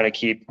also trying to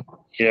keep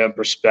in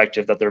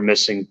perspective that they're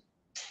missing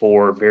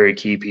 4 very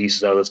key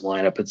pieces out of this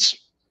lineup. It's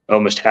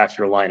almost half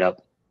your lineup,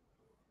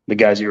 the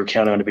guys you were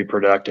counting on to be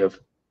productive.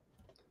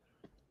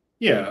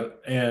 Yeah,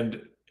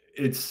 and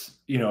it's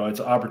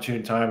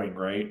opportune timing,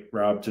 right,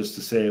 Rob? Just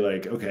to say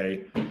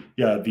okay,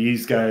 yeah,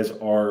 these guys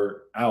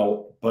are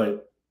out,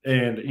 I'm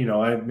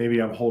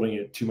holding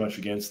it too much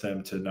against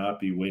them to not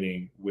be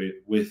winning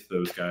with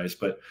those guys,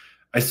 but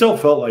I still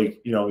felt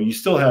you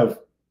still have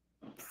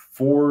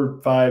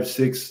 4, 5,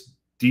 6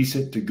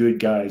 decent to good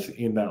guys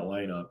in that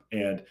lineup,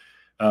 and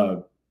I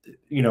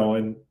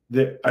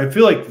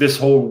feel like this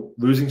whole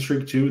losing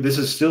streak too. This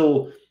is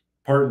still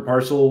part and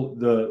parcel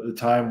the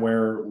time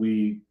where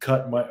we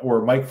cut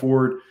Mike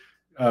Ford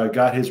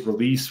got his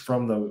release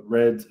from the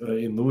Reds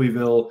in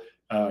Louisville,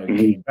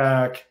 came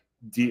back.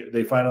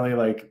 They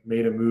finally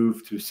made a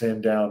move to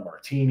send down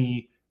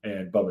Martini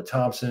and Bubba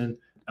Thompson.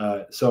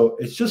 So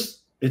it's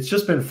just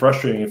been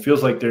frustrating. It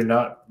feels like they're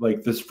not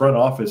this front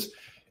office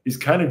is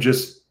kind of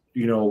just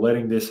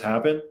letting this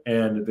happen,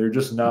 and they're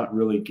just not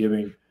really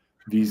giving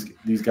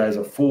these guys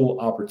a full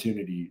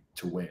opportunity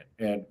to win.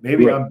 And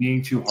maybe I'm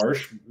being too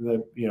harsh.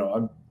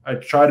 I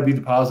try to be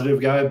the positive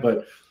guy, but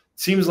it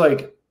seems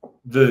like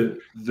the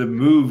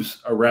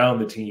moves around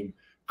the team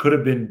could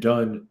have been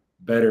done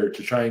better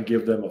to try and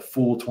give them a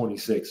full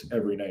 26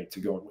 every night to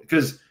go and win.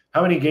 Because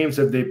how many games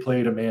have they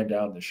played a man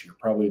down this year?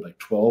 Probably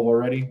 12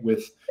 already.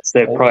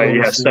 They probably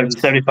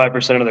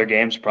 75% of their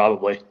games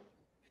probably.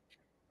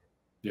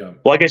 Yeah.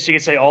 Well, I guess you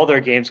could say all their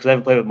games because they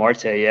haven't played with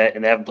Marte yet,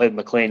 and they haven't played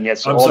with McLean yet.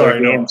 So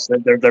their games,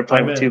 they're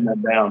playing with 2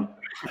 men down.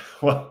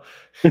 Well,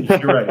 you're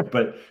right,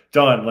 but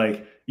Don,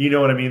 you know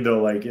what I mean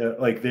though.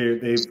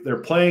 They're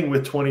playing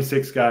with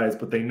 26 guys,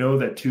 but they know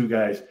that 2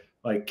 guys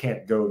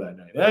can't go that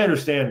night. And I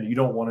understand you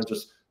don't want to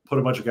just put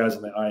a bunch of guys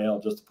on the IL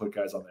just to put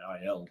guys on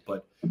the IL,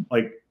 but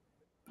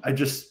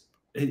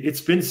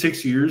it's been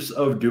 6 years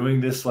of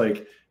doing this,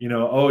 like,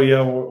 oh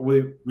yeah,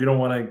 we don't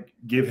want to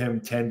give him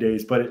 10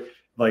 days, but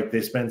like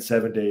they spend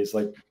 7 days.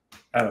 Like,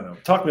 I don't know.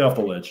 Talk me off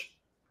the ledge.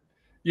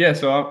 Yeah,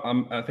 so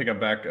I think I'm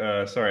back.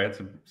 Sorry, I had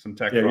some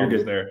tech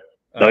problems there.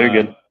 No, you're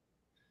good.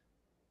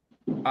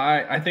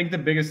 I think the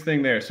biggest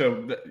thing there.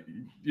 So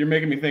you're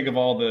making me think of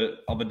all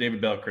the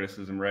David Bell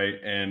criticism, right?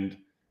 And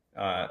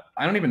I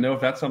don't even know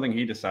if that's something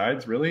he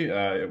decides really,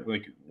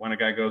 like when a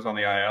guy goes on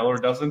the IL or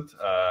doesn't.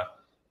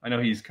 I know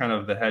he's kind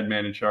of the head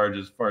man in charge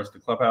as far as the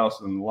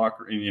clubhouse and the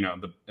locker, in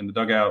the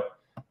dugout.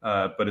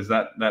 But is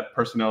that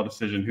personnel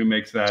decision? Who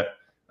makes that?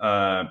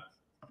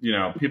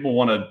 People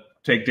want to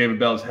take David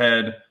Bell's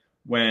head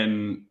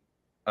when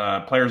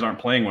players aren't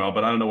playing well,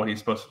 but I don't know what he's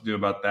supposed to do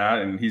about that.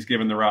 And he's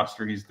given the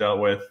roster he's dealt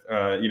with.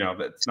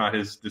 That's not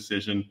his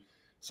decision.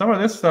 Some of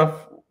this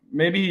stuff,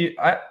 maybe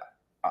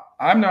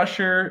I'm not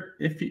sure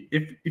if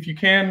you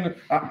can.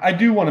 I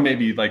do want to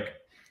maybe like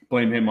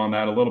blame him on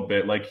that a little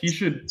bit. Like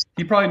he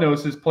probably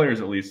knows his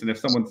players at least. And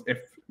if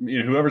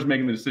whoever's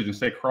making the decision,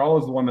 say Krall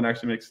is the one that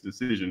actually makes the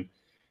decision,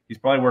 he's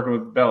probably working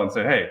with Bell and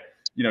said, hey,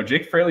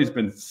 Jake Fraley's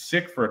been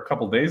sick for a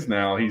couple days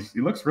now. He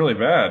looks really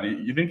bad.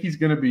 You think he's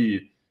going to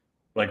be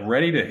like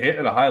ready to hit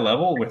at a high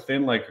level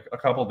within like a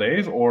couple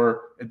days?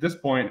 Or at this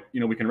point,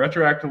 we can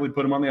retroactively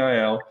put him on the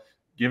IL,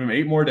 give him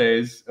 8 more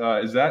days.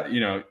 Is that,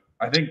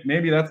 I think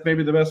that's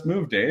the best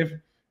move, Dave.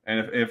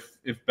 And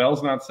if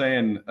Bell's not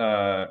saying,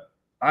 I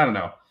don't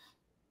know,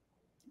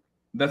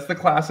 that's the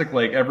classic,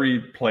 like every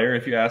player,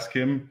 if you ask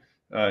him,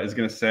 is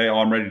going to say, oh,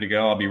 I'm ready to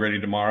go. I'll be ready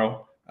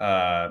tomorrow.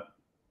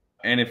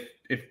 And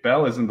if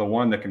Bell isn't the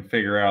one that can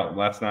figure out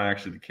that's not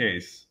actually the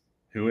case,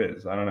 who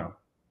is? I don't know.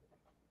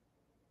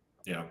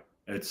 Yeah,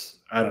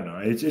 I don't know.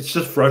 It's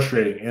just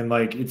frustrating. And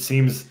like, it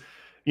seems,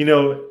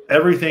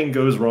 everything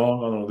goes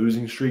wrong on a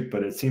losing streak,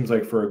 but it seems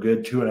like for a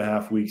good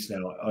 2.5 weeks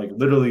now, like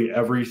literally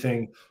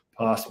everything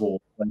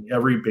possible, like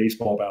every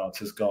baseball balance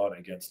has gone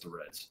against the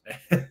Reds.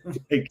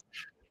 Like,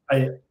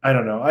 I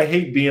don't know. I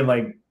hate being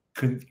like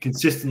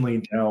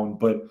consistently down,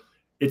 but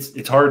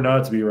it's hard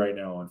not to be right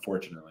now,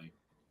 unfortunately.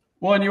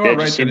 Well, and you are right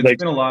that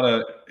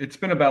it's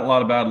been about a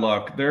lot of bad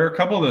luck. There are a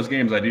couple of those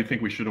games I do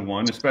think we should have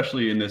won,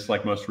 especially in this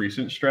like most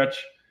recent stretch.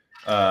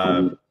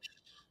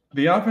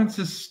 The offense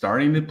is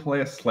starting to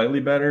play slightly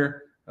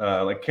better.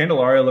 Like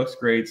Candelario looks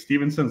great.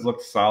 Stevenson's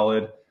looked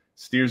solid.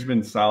 Steer's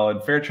been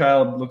solid.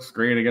 Fairchild looks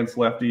great against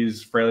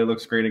lefties. Fraley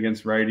looks great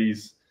against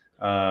righties.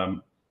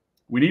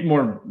 We need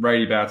more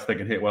righty bats that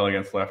can hit well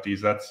against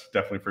lefties. That's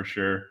definitely for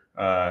sure.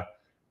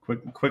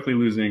 Quickly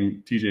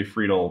losing TJ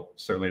Friedel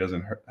certainly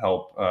doesn't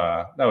help.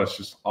 That was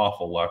just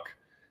awful luck.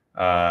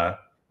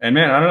 And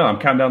man, I don't know. I'm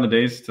counting down the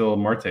days till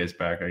Marte's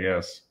back, I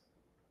guess.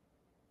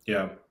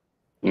 Yeah.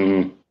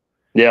 Mm-hmm.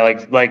 Yeah,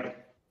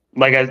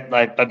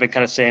 I've been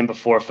kind of saying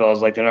before, fellas,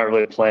 like they're not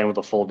really playing with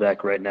a full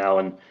deck right now,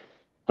 and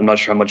I'm not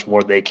sure how much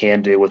more they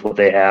can do with what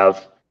they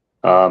have.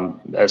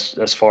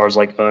 As far as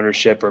like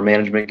ownership or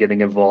management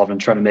getting involved and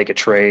trying to make a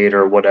trade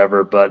or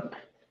whatever. But,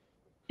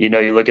 you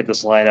look at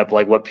this lineup,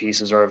 like what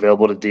pieces are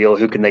available to deal,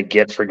 who can they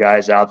get for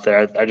guys out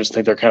there? I just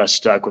think they're kind of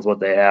stuck with what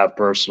they have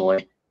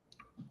personally.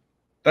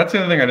 That's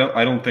the other thing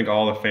I don't think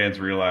all the fans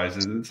realize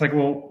is it's like,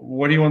 well,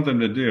 what do you want them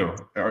to do?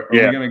 Are we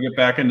going to get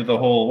back into the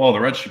whole, well, the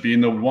Reds should be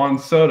in the Juan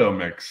Soto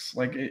mix?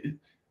 Like,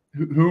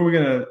 who are we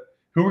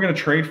gonna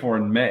trade for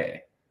in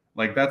May?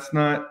 Like, that's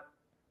not.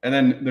 And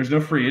then there's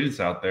no free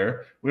agents out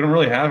there. We don't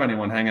really have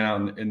anyone hanging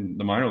out in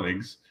the minor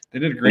leagues. They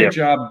did a great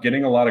job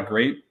getting a lot of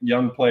great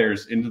young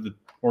players into the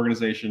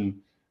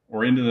organization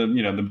or into the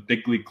the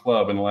big league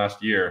club in the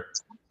last year.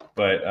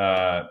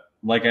 But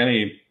like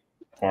any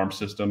farm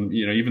system,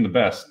 even the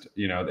best,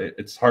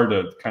 it's hard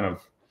to kind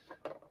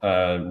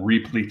of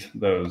replete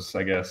those,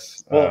 I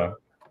guess. Well,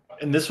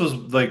 and this was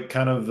like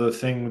kind of the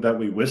thing that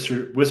we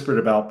whispered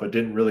about, but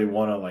didn't really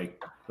want to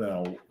like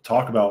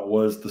talk about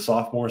was the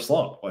sophomore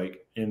slump.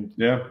 Like,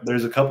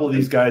 there's a couple of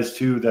these guys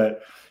too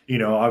that,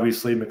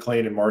 obviously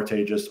McLean and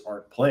Marte just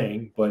aren't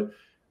playing, but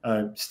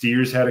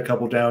Steers had a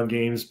couple down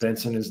games.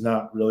 Benson has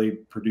not really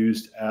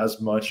produced as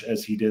much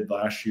as he did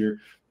last year.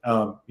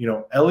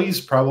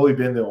 Ellie's probably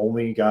been the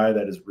only guy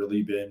that has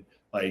really been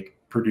like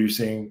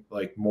producing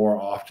like more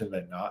often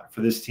than not for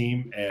this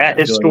team. And at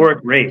historic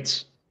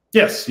rates.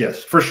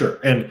 Yes, for sure.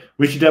 And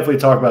we should definitely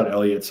talk about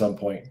Ellie at some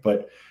point,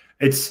 but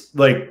it's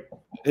like,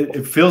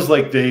 it feels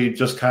like they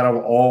just kind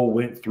of all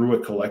went through a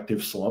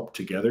collective slump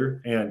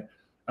together. And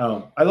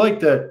I like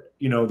that,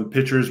 the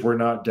pitchers were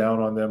not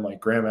down on them. Like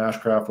Graham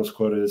Ashcraft was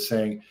quoted as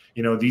saying,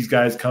 these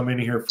guys come in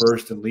here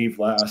first and leave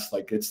last.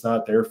 Like, it's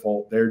not their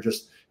fault. They're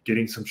just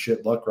getting some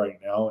shit luck right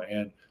now.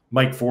 And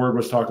Mike Ford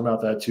was talking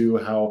about that too,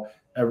 how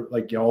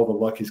all the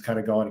luck has kind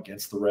of gone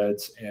against the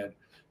Reds. And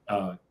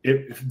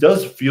it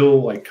does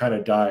feel like kind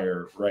of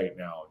dire right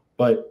now.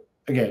 But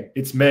again,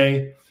 it's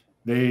May.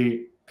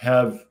 They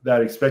have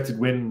that expected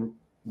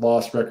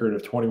win-loss record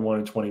of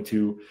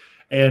 21-22.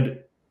 And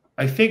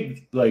I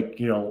think,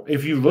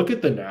 if you look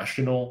at the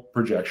national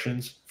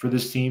projections for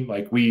this team,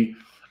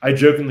 I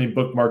jokingly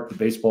bookmarked the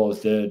Baseball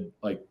is Dead,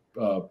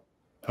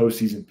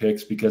 postseason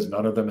picks because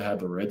none of them had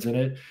the Reds in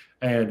it.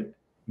 And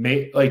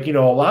a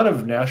lot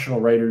of national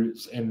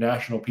writers and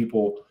national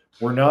people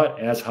were not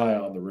as high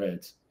on the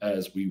Reds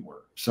as we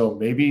were. So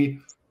maybe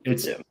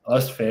it's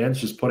us fans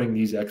just putting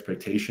these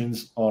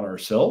expectations on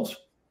ourselves.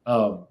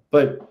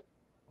 But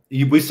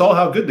we saw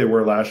how good they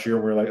were last year,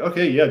 and we were like,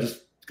 okay, yeah,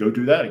 just go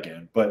do that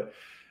again. But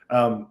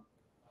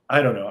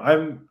I don't know.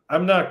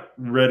 I'm not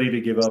ready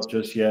to give up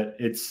just yet.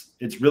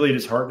 It's really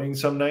disheartening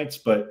some nights,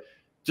 but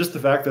just the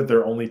fact that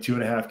they're only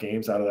 2.5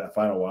 games out of that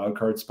final wild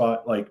card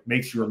spot, like,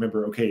 makes you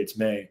remember, okay, it's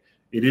May.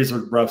 It is a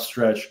rough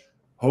stretch.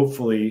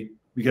 Hopefully,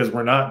 because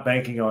we're not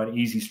banking on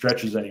easy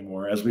stretches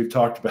anymore, as we've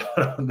talked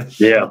about on this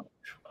show.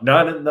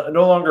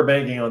 No longer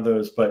banking on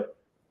those, but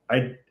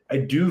I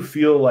do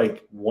feel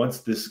like once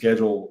the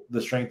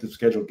strength of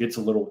schedule gets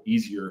a little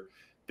easier,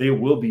 they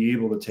will be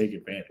able to take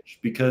advantage,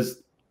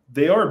 because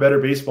they are a better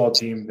baseball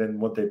team than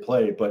what they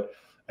play. But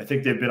I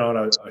think they've been on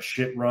a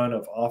shit run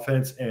of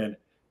offense, and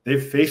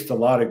they've faced a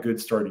lot of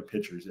good starting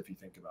pitchers. If you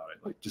think about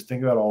it, like, just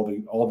think about all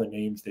the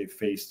names they've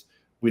faced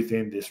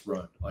within this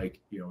run. Like,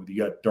 you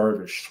got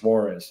Darvish,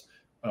 Suarez,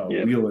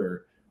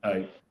 Wheeler,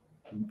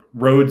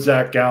 Rhodes,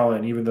 Zach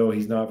Gallen. Even though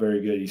he's not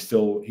very good, he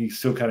still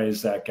kind of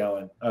is Zach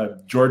Gallen.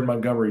 Jordan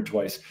Montgomery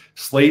twice.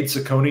 Slade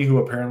Ciccone, who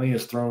apparently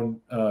has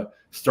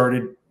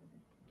started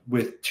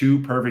with 2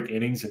 perfect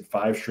innings in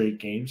 5 straight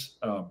games.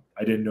 I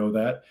didn't know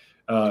that.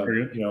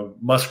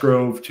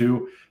 Musgrove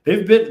too.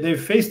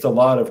 They've faced a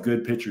lot of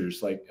good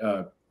pitchers, like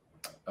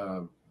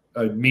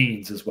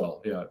Means as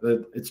well. Yeah,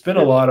 it's been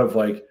a lot of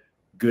like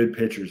good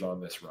pitchers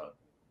on this run.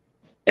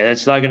 And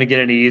it's not going to get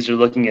any easier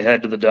looking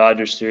ahead to the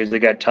Dodgers series. They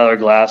got Tyler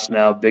Glass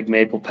now, Big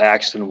Maple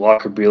Paxton,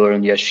 Walker Buehler,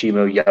 and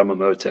Yoshimo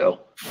Yamamoto,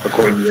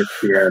 according to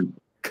ESPN.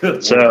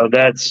 Good. So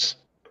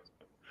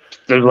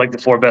they're like the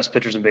 4 best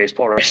pitchers in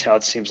baseball right now,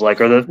 it seems like,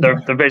 or they're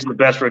basically the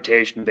best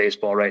rotation in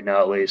baseball right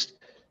now, at least.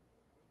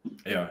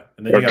 Yeah,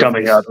 and then they're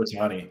coming up.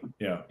 Ohtani,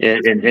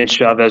 in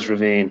Chavez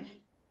Ravine.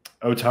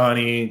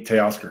 Ohtani,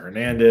 Teoscar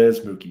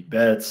Hernandez, Mookie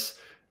Betts,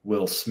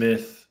 Will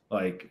Smith.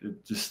 Like,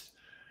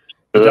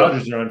 the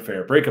Dodgers are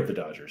unfair. Break up the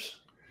Dodgers.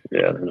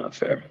 Yeah, they're not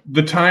fair.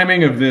 The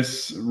timing of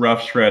this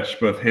rough stretch,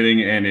 both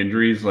hitting and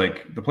injuries,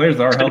 like, the players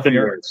that are healthy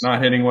are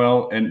not hitting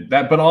well,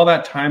 but all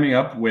that timing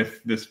up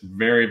with this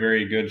very,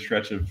 very good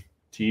stretch of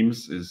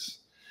teams is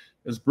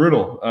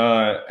brutal.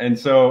 And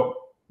so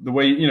the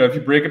way, if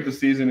you break up the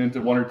season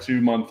into 1 or 2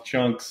 month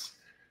chunks,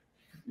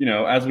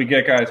 as we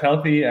get guys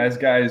healthy, as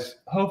guys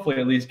hopefully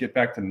at least get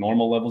back to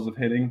normal levels of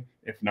hitting,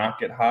 if not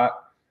get hot,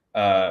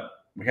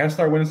 we got to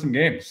start winning some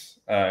games.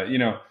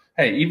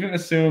 Hey, even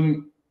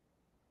assume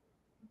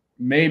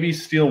maybe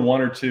steal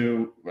 1 or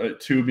 2,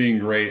 2 being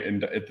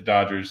great at the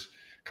Dodgers,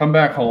 come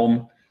back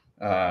home,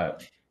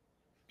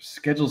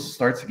 schedule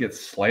starts to get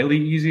slightly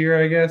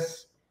easier, I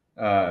guess.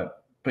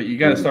 But you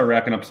got to start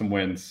racking up some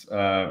wins,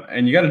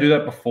 and you got to do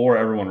that before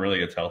everyone really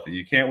gets healthy.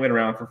 You can't wait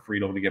around for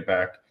Friedel to get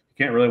back.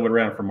 You can't really wait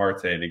around for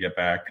Marte to get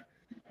back.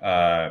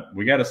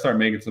 We got to start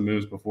making some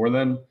moves before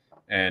then,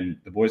 and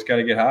the boys got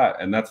to get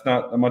hot. And that's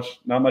not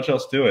much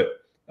else to it.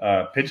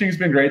 Pitching's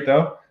been great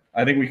though.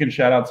 I think we can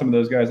shout out some of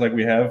those guys like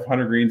we have.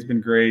 Hunter Green's been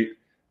great.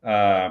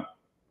 The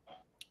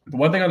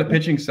one thing on the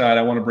pitching side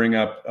I want to bring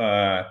up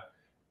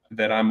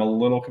that I'm a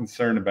little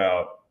concerned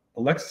about,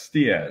 Alexis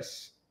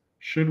Diaz.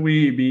 Should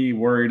we be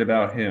worried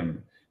about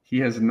him? He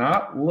has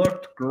not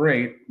looked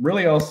great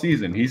really all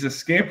season. He's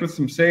escaped with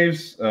some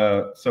saves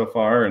so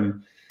far,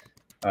 and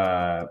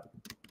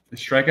his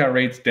strikeout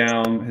rate's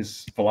down,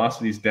 his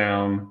velocity's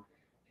down.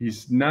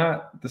 He's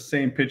not the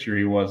same pitcher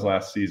he was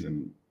last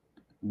season.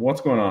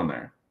 What's going on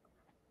there?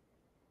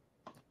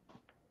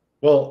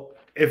 Well,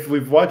 if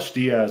we've watched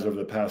Diaz over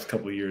the past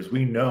couple of years,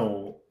 we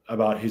know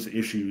about his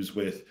issues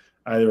with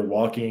either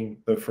walking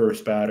the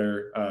first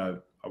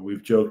batter.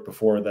 We've joked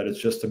before that it's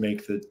just to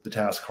make the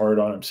task hard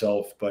on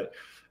himself. But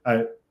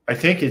I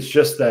think it's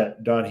just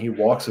that, Don, he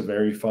walks a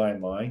very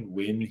fine line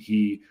when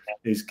he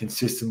is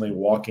consistently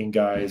walking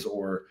guys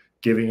or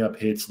giving up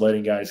hits,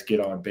 letting guys get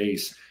on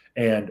base.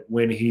 And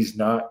when he's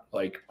not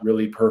like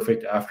really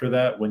perfect after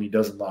that, when he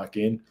doesn't lock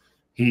in,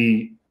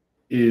 he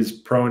is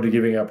prone to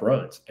giving up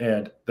runs.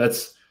 And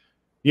that's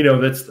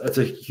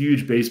a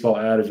huge baseball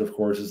adage, of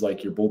course, is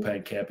like your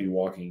bullpen can't be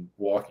walking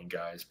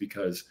guys,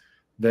 because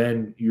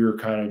then you're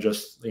kind of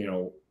just,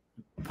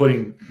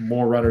 putting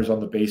more runners on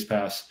the base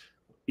pass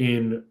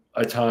in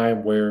a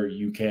time where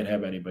you can't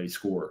have anybody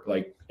score.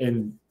 Like,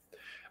 and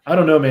I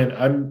don't know, man,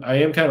 I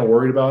am kind of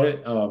worried about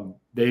it.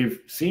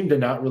 They've seemed to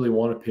not really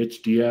want to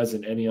pitch Diaz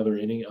in any other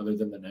inning other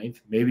than the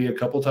 9th, maybe a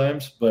couple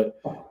times, but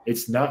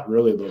it's not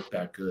really looked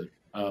that good.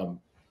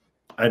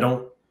 I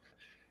don't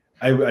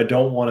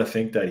want to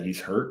think that he's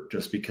hurt,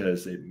 just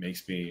because it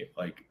makes me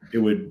like, it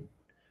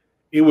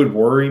would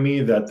worry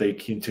me that they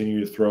continue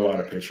to throw out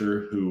a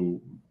pitcher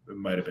who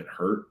might have been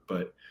hurt.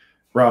 But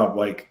Rob,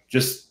 like,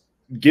 just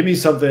give me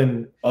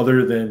something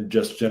other than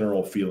just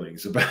general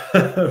feelings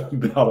about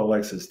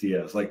Alexis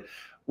Diaz. Like,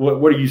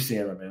 what are you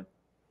seeing, my man?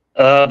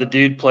 The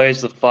dude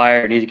plays the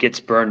fire and he gets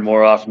burned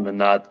more often than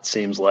not, it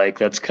seems like.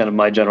 That's kind of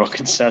my general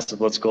consensus of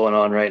what's going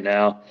on right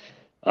now.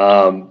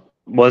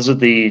 Was it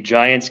the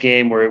Giants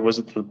game where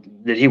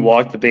did he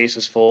walk the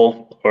bases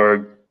full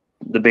or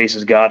the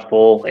bases got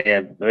full?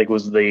 And I think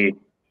was it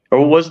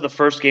the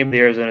first game of the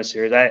Arizona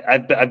series?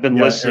 I've been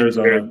listening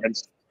Arizona.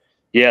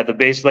 Yeah,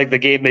 the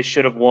game they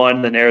should have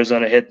won. Then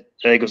Arizona hit.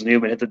 I think it was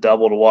Newman hit the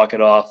double to walk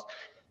it off.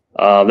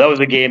 That was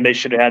a game they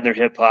should have had in their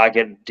hip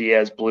pocket.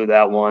 Diaz blew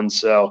that one.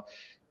 So,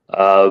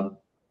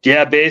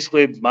 yeah,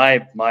 basically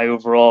my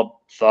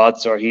overall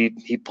thoughts are he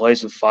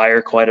plays with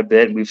fire quite a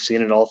bit, and we've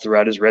seen it all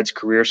throughout his Reds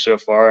career so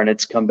far, and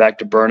it's come back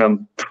to burn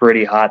him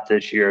pretty hot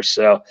this year.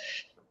 So,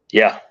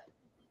 yeah.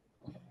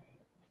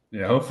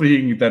 Yeah, hopefully he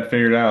can get that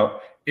figured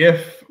out.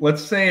 If,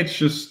 let's say it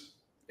just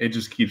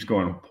keeps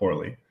going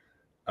poorly,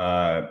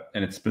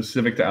 and it's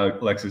specific to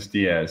Alexis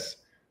Diaz,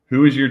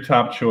 who is your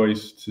top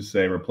choice to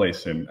say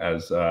replace him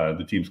as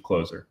the team's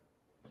closer?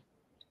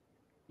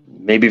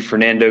 Maybe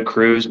Fernando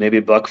Cruz,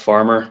 maybe Buck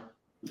Farmer,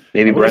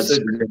 maybe Brent.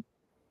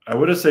 I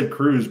would have said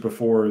Cruz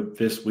before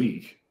this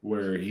week,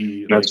 where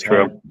he had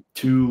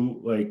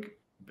 2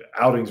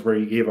 outings where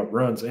he gave up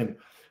runs. And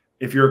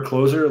if you're a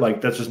closer,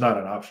 that's just not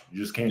an option.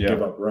 You just can't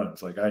give up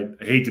runs. I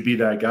hate to be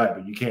that guy,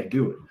 but you can't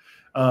do it.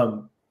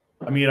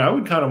 I mean, I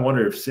would kind of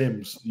wonder if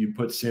you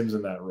put Sims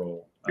in that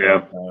role.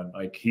 Yeah.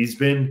 He's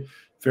been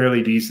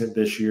fairly decent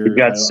this year. He's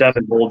got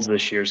 7 holds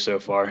this year so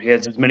far. He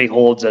has as many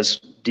holds as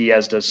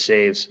Diaz does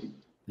saves.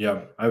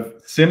 Yeah.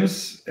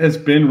 Sims has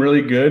been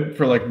really good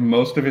for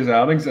most of his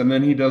outings, and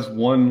then he does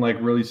one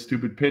really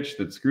stupid pitch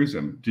that screws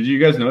him. Did you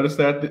guys notice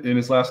that in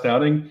his last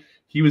outing?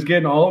 He was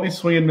getting all these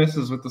swing and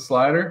misses with the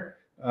slider,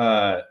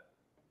 and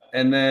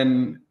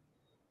then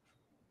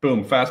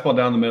boom, fastball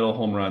down the middle,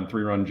 home run,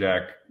 3-run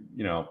jack,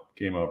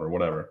 game over,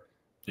 whatever.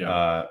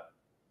 Yeah.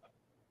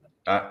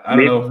 I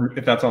don't know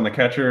if that's on the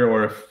catcher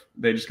or if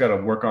they just got to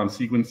work on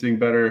sequencing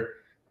better.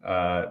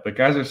 But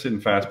guys are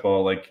sitting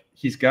fastball.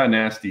 He's got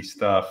nasty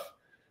stuff.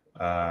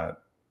 His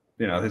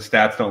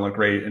stats don't look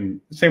great. And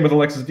same with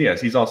Alexis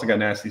Diaz. He's also got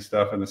nasty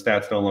stuff, and the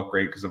stats don't look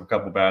great because of a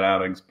couple of bad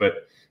outings.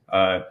 But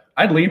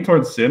I'd lean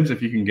towards Sims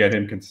if you can get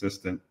him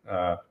consistent.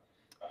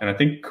 And I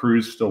think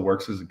Cruz still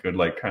works as a good,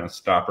 kind of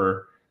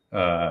stopper,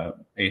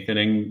 8th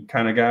inning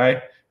kind of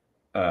guy.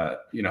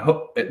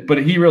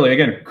 But he really,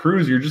 again,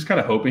 Cruz, you're just kind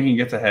of hoping he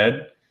gets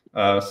ahead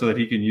so that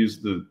he can use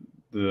the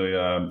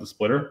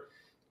splitter.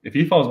 If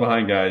he falls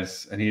behind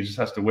guys and he just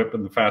has to whip the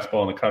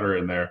fastball and the cutter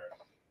in there,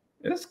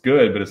 it's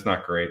good, but it's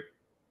not great.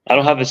 I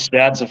don't have his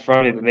stats in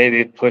front of me, but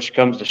maybe if push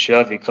comes to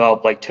shove, you call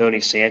up Tony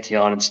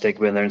Santion and stick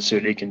him in there and see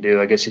what he can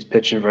do. I guess he's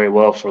pitching very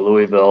well for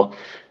Louisville.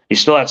 You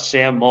still have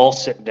Sam Mull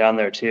sitting down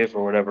there too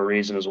for whatever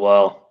reason as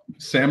well.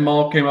 Sam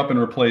Mull came up and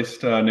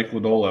replaced Nick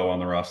Lodolo on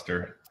the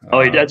roster.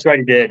 That's right,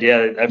 he did.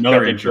 Yeah,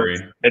 another injury.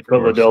 They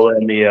put Lodolo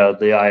in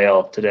the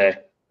IL today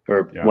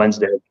or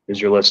Wednesday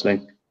as you're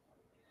listening.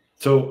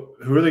 So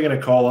who are they going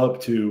to call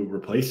up to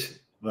replace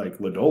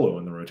Lodolo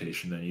in the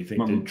rotation? Then you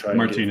think they'd try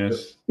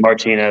Martinez?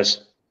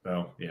 Martinez.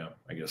 Oh yeah,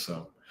 I guess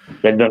so.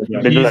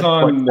 He's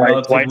on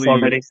twice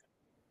already.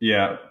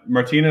 Yeah,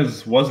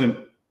 Martinez wasn't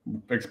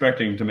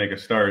expecting to make a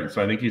start,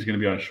 so I think he's going to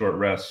be on short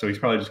rest. So he's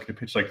probably just going to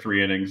pitch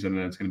 3 innings, and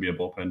then it's going to be a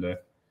bullpen day.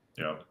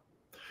 Yeah,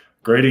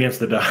 great against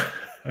the Dodgers.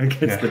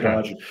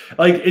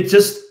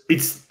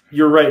 It's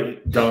you're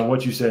right, Don.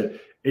 What you said,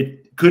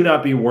 it could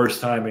not be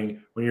worse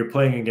timing when you're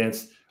playing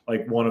against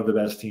one of the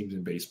best teams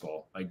in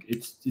baseball.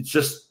 It's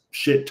just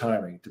shit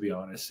timing, to be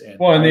honest. And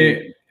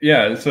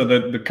so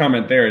the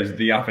comment there is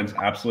the offense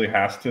absolutely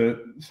has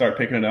to start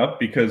picking it up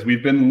because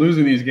we've been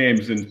losing these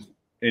games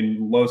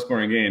in low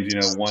scoring games.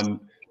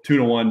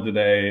 2-1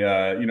 today.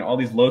 All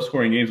these low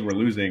scoring games we're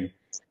losing.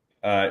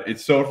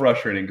 It's so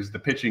frustrating because the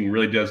pitching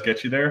really does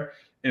get you there.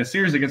 In a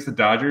series against the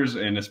Dodgers,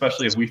 and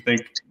especially if we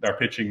think our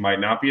pitching might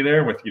not be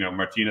there, with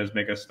Martinez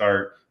make a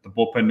start, the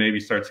bullpen maybe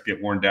starts to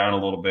get worn down a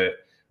little bit.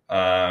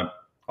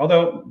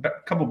 Although a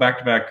couple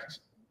back-to-back,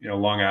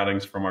 long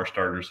outings from our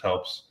starters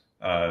helps.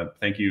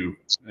 Thank you,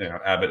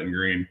 Abbott and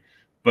Green.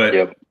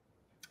 But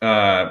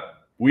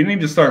we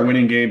need to start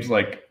winning games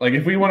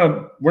if we want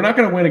to. We're not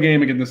going to win a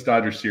game against this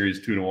Dodgers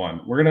series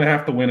 2-1. We're going to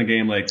have to win a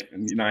game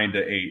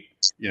 9-8.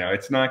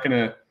 It's not going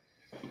to.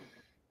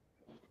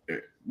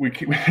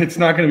 It's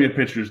not going to be a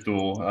pitcher's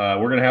duel.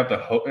 We're going to have to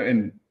hope,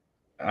 and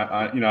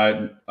I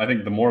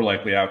think the more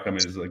likely outcome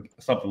is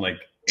something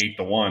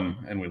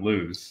 8-1, and we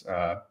lose.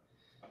 And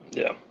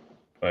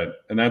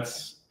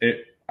that's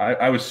it.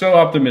 I was so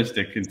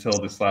optimistic until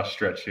this last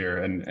stretch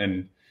here,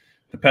 and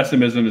the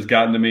pessimism has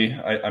gotten to me.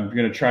 I'm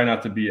going to try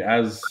not to be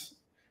as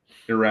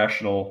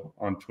irrational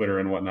on Twitter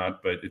and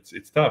whatnot, but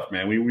it's tough,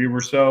 man. We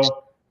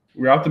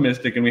were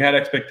optimistic and we had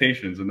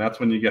expectations, and that's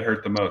when you get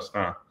hurt the most,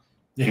 huh?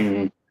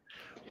 Yeah.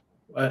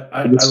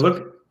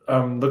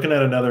 I'm looking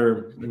at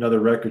another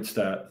record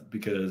stat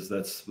because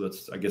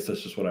I guess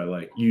that's just what I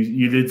like.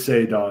 You did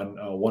say, Don,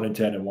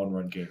 1-10 and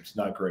 1-run games,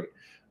 not great.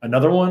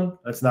 Another one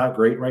that's not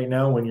great right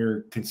now when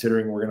you're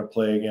considering we're going to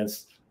play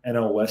against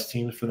NL West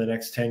teams for the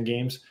next 10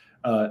 games.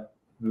 The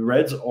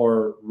Reds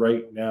are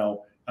right now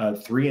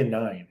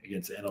 3-9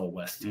 against NL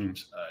West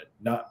teams.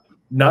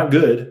 Not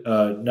good,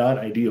 not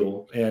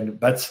ideal, and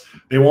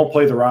they won't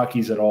play the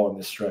Rockies at all in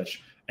this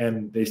stretch.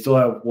 and they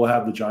still will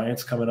have the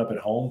Giants coming up at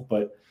home.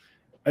 But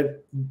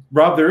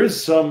Rob, there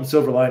is some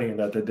silver lining in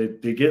that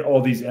they get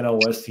all these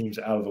NLS teams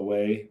out of the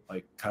way,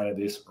 like kind of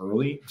this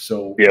early.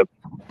 So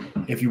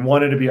if you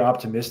wanted to be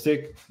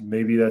optimistic,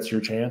 maybe that's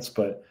your chance.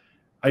 But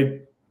I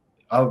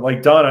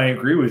like Don, I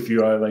agree with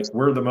you.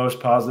 We're the most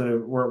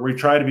positive. We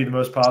try to be the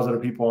most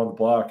positive people on the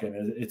block,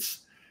 and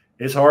it's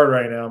hard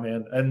right now,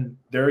 man. And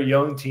they're a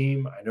young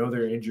team. I know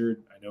they're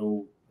injured. I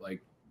know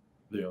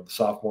the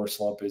sophomore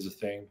slump is a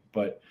thing,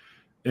 but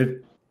if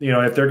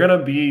they're going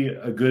to be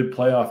a good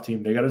playoff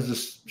team, they got to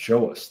just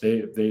show us.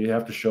 They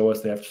have to show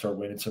us. They have to start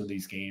winning some of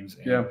these games.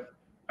 And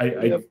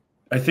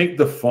I think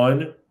the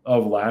fun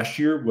of last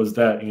year was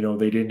that,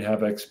 they didn't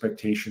have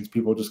expectations.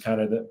 People just kind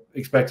of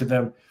expected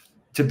them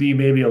to be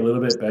maybe a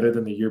little bit better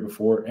than the year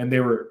before, and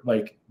they were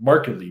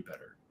markedly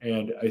better.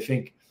 And I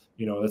think,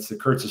 that's the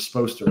Kurtz's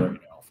poster right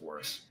now for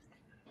us.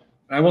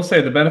 I will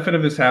say the benefit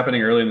of this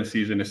happening early in the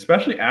season,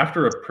 especially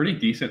after a pretty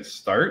decent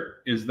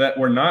start, is that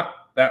we're not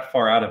that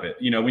far out of it.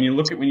 When you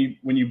look at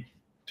when you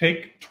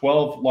take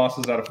 12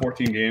 losses out of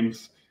 14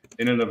 games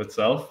in and of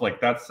itself,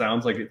 that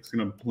sounds like it's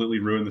going to completely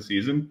ruin the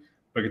season.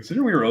 But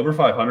considering we were over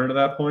 500 at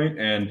that point,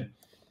 and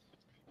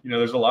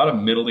there's a lot of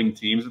middling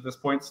teams at this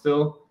point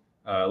still.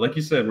 Like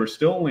you said, we're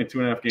still only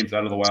 2.5 games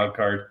out of the wild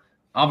card.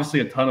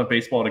 Obviously, a ton of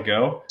baseball to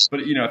go.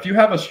 But if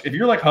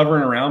you're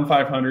hovering around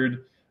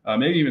 500,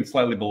 maybe even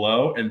slightly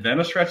below, and then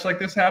a stretch like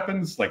this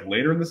happens,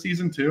 later in the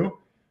season too,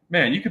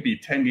 man, you could be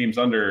 10 games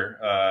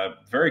under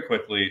very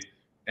quickly,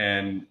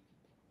 and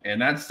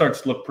that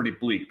starts to look pretty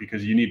bleak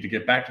because you need to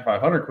get back to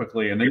 500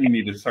 quickly, and then you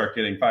need to start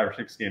getting 5 or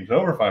 6 games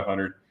over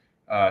 500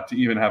 to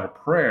even have a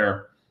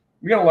prayer.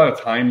 We got a lot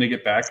of time to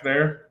get back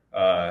there.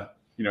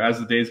 As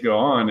the days go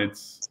on,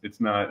 it's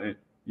not,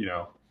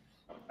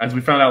 as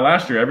we found out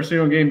last year, every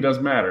single game does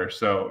matter.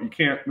 So you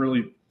can't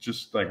really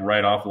just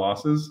write off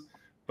losses,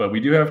 but we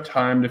do have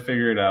time to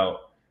figure it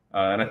out.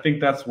 And I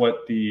think that's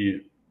what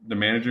the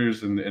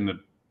managers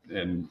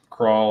and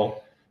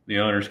Crawl, the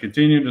owners,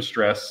 continue to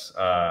stress,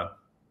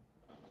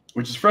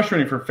 which is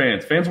frustrating for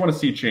fans. Fans want to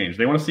see change.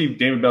 They want to see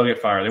David Bell get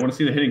fired. They want to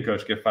see the hitting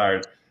coach get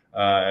fired.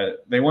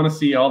 They want to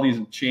see all these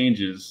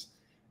changes.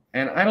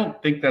 And I don't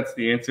think that's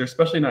the answer,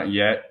 especially not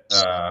yet.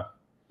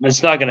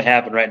 It's not going to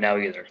happen right now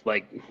either.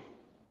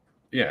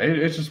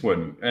 It just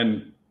wouldn't.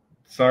 And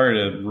sorry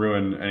to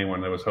ruin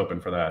anyone that was hoping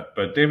for that,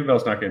 but David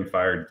Bell's not getting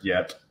fired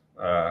yet.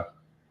 None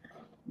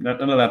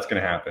of that's going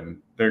to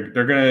happen. They're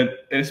going to,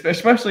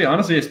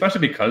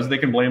 especially because they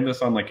can blame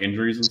this on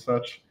injuries and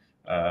such.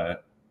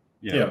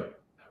 Yeah.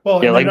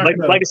 Well, like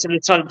I said,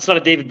 it's not a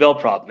David Bell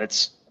problem.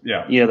 It's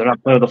they're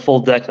not playing the full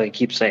deck like I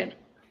keep saying.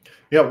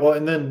 Yeah, well,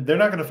 and then they're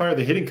not going to fire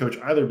the hitting coach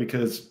either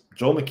because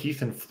Joel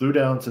McKeithen flew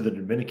down to the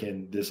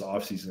Dominican this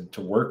offseason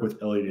to work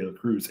with Ellie De La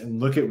Cruz, and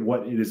look at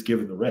what it has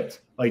given the Reds.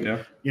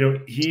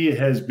 He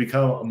has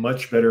become a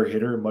much better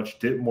hitter, much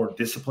more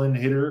disciplined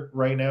hitter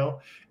right now,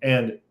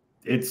 and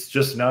it's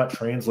just not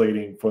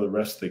translating for the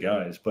rest of the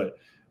guys. But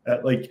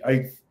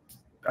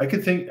I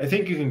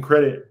think you can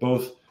credit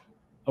both,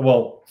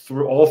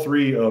 through all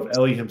three of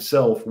Ellie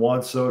himself,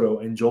 Juan Soto,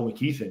 and Joel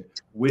McKeithen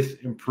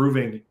with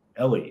improving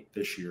Ellie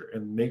this year,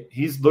 and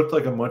he's looked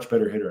like a much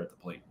better hitter at the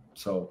plate.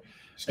 So,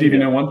 Steve,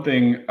 one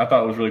thing I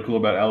thought was really cool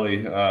about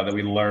Ellie that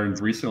we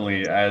learned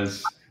recently,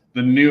 as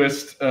the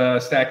newest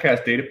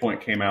StatCast data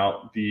point came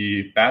out,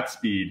 the bat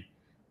speed.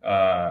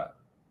 I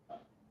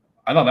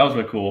thought that was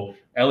really cool.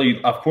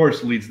 Ellie, of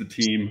course, leads the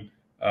team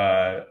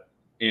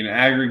in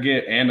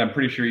aggregate, and I'm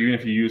pretty sure even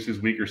if you use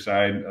his weaker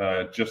side,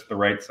 just the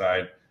right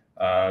side,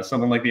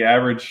 something like the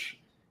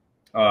average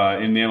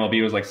in the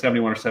MLB was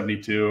 71 or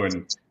 72,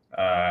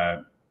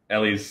 and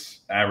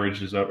Ellie's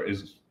average is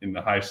in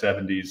the high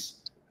 70s.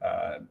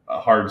 A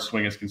hard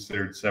swing is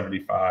considered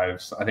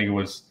 75. So I think it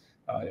was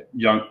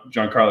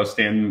Giancarlo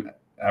Stanton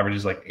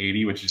averages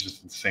 80, which is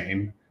just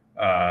insane.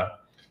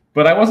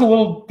 But I was a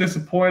little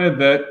disappointed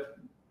that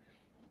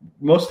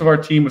most of our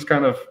team was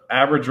kind of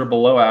average or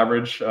below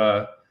average.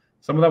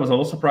 Some of that was a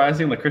little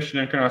surprising. Christian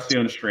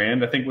Encarnacion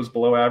Strand, I think, was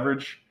below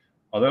average,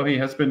 although he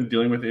has been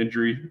dealing with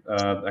injury.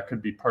 That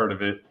could be part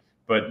of it.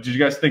 But did you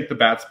guys think the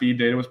bat speed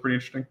data was pretty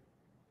interesting?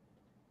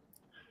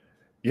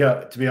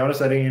 Yeah, to be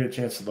honest, I didn't get a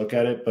chance to look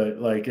at it, but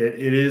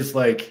it is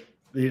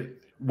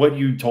what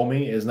you told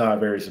me is not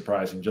very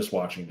surprising just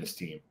watching this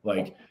team.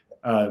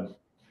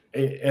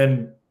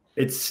 And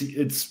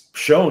it's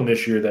shown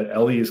this year that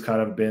Ellie has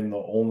kind of been the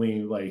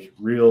only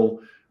real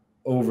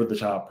over the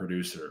top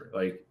producer.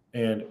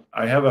 And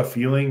I have a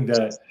feeling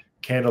that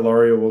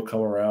Candelario will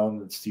come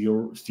around and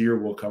Steer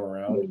will come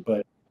around,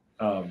 but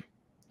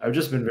I've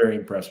just been very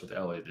impressed with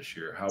Ellie this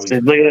year. How he's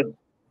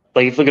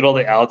if you look at all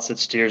the outs that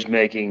Steer's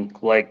making,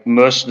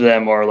 most of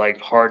them are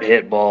hard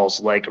hit balls,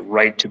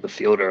 right to the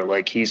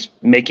fielder. He's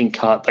making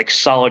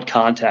solid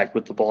contact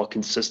with the ball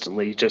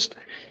consistently. He just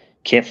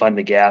can't find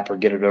the gap or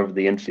get it over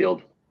the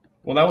infield.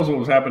 Well, that was what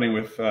was happening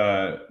with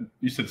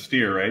you said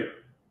Steer, right?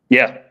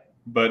 Yeah.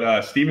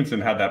 But Stevenson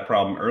had that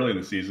problem early in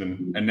the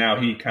season, and now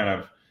he kind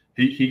of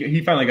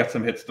he finally got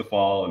some hits to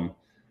fall, and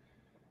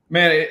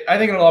Man, I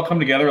think it'll all come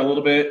together a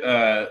little bit.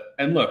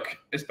 And look,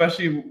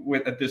 especially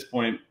at this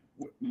point,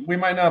 we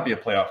might not be a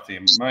playoff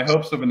team. My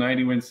hopes of a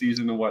 90-win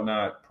season and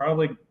whatnot,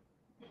 probably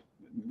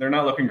they're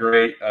not looking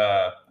great.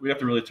 We have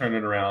to really turn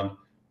it around.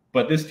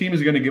 But this team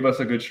is going to give us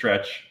a good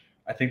stretch.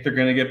 I think they're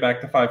going to get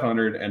back to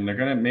 500, and they're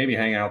going to maybe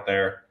hang out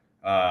there.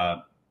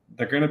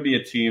 They're going to be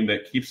a team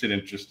that keeps it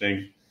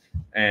interesting.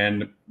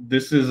 And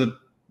this is a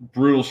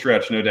brutal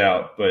stretch, no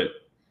doubt, but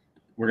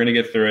we're going to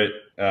get through it.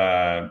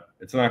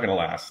 It's not going to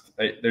last.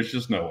 There's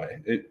just no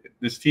way.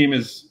 This team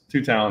is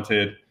too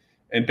talented.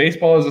 And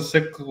baseball is a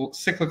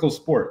cyclical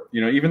sport.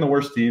 You know, even the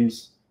worst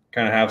teams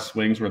kind of have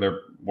swings where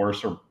they're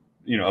worse or,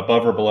 you know,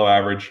 above or below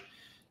average.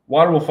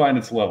 Water will find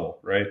its level,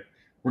 right?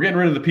 We're getting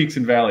rid of the peaks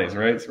and valleys,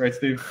 right? Right,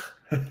 Steve?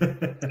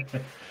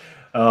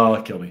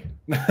 Oh, kill me.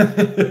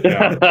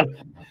 Yeah.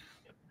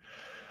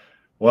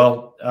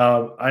 Well,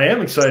 I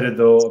am excited,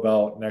 though,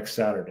 about next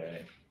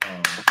Saturday.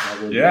 That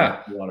will be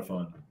a lot of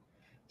fun.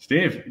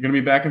 Steve, you're going to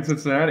be back in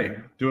Cincinnati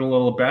doing a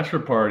little bachelor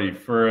party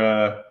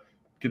for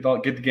get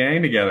the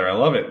gang together. I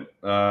love it.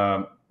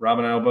 Rob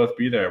and I will both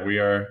be there. We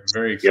are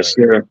very excited. Yes,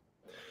 sir.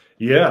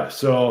 Yeah,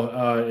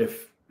 so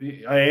if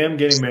I am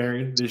getting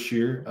married this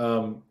year,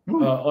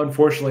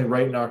 unfortunately,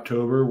 right in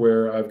October,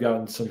 where I've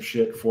gotten some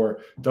shit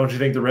for, don't you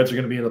think the Reds are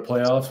going to be in the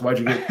playoffs? Why'd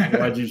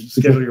you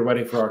schedule your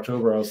wedding for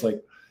October? I was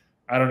like,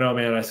 I don't know,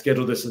 man. I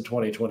scheduled this in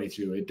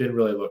 2022. It didn't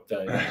really look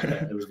that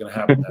it was going to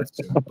happen that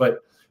soon.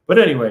 But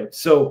anyway,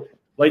 so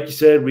like you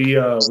said, we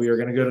are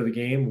going to go to the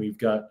game. We've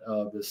got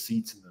the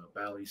seats in the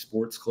Valley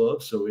Sports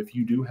Club. So if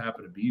you do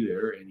happen to be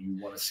there and you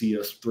want to see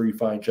us three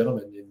fine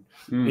gentlemen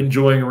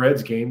enjoying a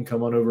Reds game,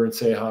 come on over and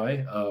say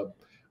hi.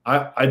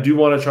 I do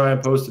want to try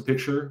and post a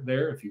picture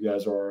there if you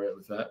guys are all right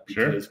with that.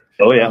 Because,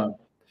 sure. Oh, yeah.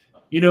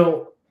 You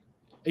know,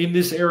 in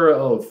this era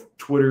of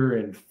Twitter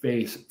and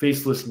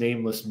faceless,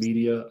 nameless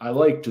media, I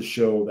like to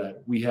show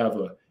that we have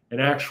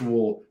an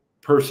actual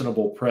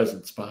personable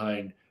presence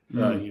behind,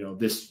 you know,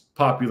 this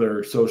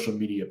popular social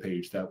media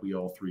page that we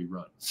all three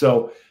run.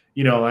 So,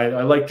 you know,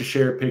 I like to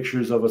share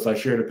pictures of us. I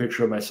shared a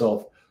picture of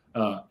myself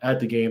at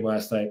the game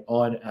last night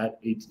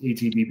at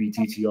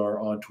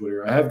ATBBTTR on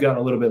Twitter. I have gotten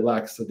a little bit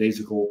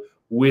lackadaisical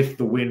with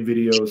the win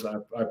videos.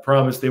 I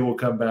promise they will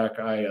come back.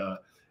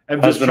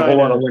 Has been a whole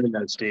lot of winning,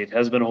 that Steve.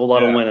 Has been a whole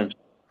lot of winning.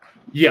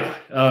 Yeah,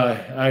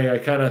 I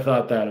kind of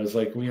thought that. I was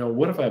like, you know,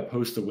 what if I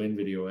post a win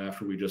video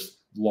after we just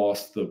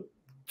lost the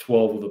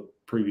 12 of the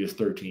previous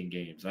 13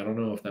 games? I don't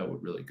know if that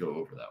would really go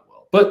over that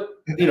well. But,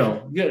 you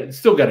know,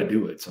 still got to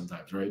do it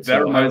sometimes, right?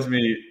 That reminds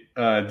me,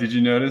 did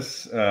you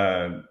notice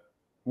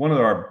one of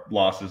our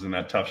losses in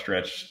that tough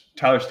stretch,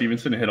 Tyler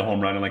Stevenson hit a home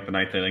run in like the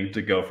ninth inning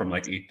to go from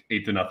like 8-0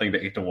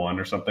 to 8-1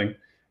 or something.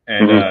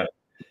 And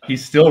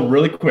he's still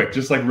really quick,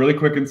 just like really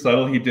quick and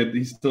subtle.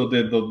 He still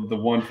did the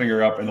one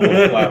finger up and the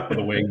little flap for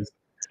the wings.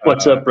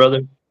 What's up,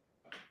 brother?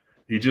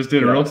 He just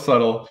did real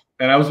subtle.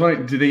 And I was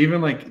wondering, do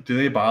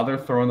they bother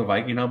throwing the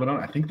Viking helmet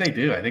on? I think they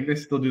do. I think they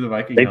still do the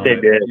Viking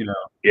helmet. They did. You know,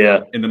 yeah.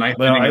 In the ninth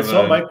inning of the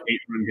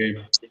 8-run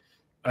game.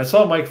 I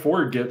saw Mike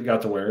Ford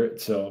got to wear it.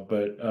 So,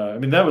 but I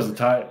mean, that was to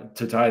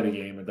tie the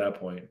game at that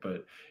point.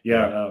 But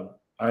yeah,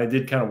 I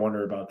did kind of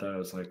wonder about that. I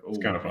was like, oh, it's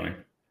kind of funny.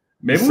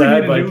 Maybe we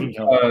need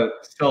a new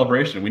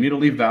celebration. We need to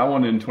leave that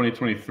one in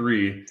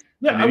 2023.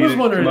 Yeah, I was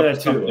wondering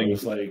that too. It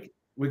was like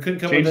we couldn't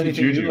come up with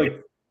anything new.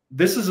 Like,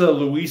 this is a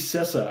Luis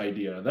Cessa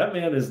idea. That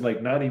man is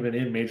like not even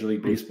in Major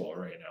League Baseball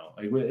right now.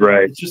 Like,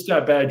 it's just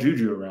got bad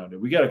juju around it.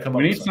 We got to come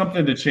up. We need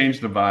something to change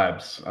the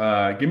vibes.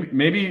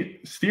 Maybe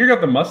Steer got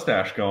the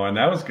mustache going.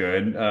 That was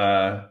good.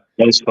 That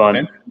was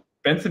fun.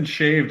 Benson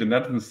shaved, and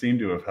that doesn't seem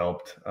to have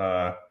helped.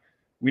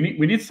 We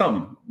need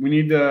something. We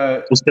need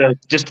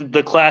just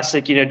the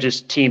classic, you know,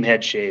 just team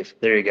head shave.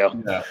 There you go.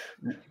 Yeah.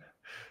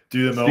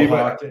 Do the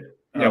mohawk.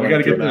 Yeah, we got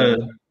to get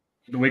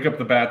the wake up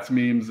the bats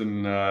memes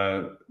and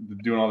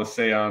doing all the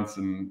seance,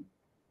 and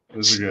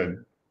those are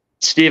good.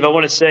 Steve, I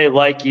want to say,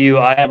 like you,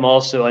 I am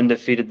also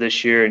undefeated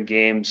this year in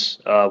games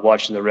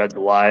watching the Reds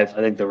live.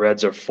 I think the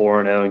Reds are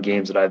 4-0 in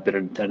games that I've been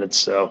in attendance.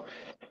 So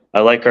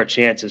I like our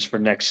chances for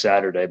next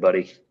Saturday,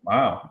 buddy.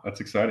 Wow,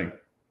 that's exciting.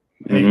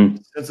 Hey,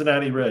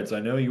 Cincinnati Reds, I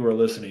know you are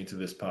listening to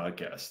this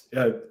podcast.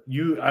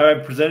 I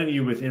presented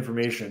you with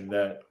information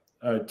that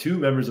two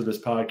members of this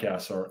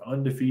podcast are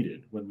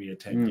undefeated when we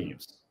attend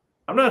games.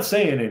 I'm not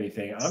saying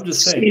anything. I'm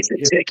just saying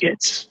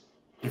tickets.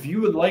 If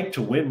you would like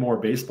to win more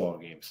baseball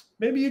games,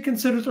 maybe you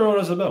consider throwing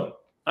us a bone.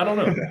 I don't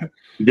know.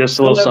 Just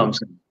a little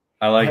something.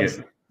 I like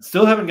it.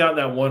 Still haven't gotten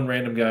that one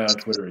random guy on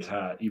Twitter his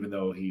hat, even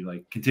though he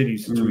like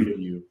continues to tweet at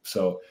you.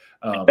 So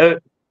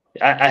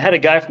I had a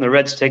guy from the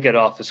Reds ticket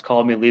office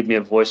call me and leave me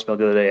a voicemail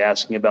the other day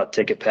asking about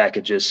ticket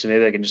packages. So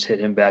maybe I can just hit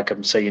him back up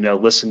and say,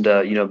 listen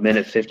to,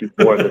 minute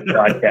 54 of the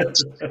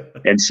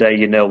podcast and say,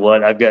 you know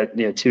what, I've got,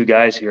 two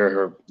guys here who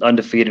are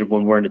undefeated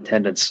when we're in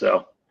attendance.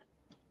 So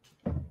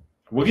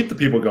we'll get the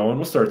people going.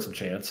 We'll start some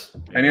chants.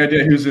 Any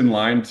idea who's in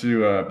line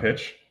to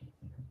pitch?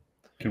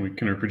 Can we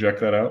project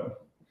that out?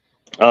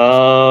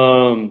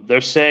 They're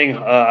saying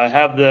I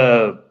have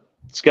the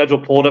schedule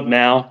pulled up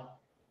now.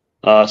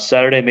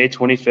 Saturday, May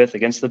 25th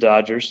against the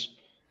Dodgers.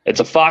 It's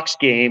a Fox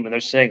game, and they're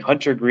saying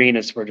Hunter Green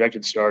is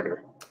projected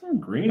starter.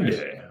 Green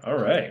Day. All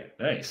right.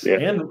 Nice.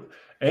 Yeah.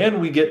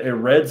 And we get a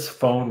Reds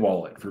phone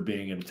wallet for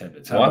being in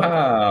attendance.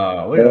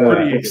 Wow. Look at that.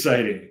 Pretty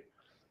exciting.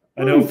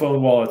 I know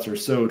phone wallets are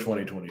so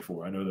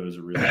 2024. I know those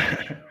are really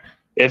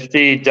If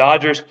the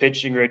Dodgers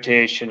pitching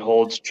rotation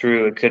holds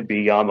true, it could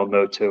be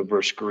Yamamoto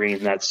versus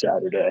Green that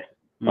Saturday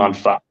on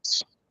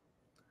Fox.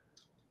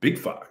 Big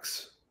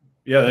Fox.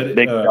 Yeah.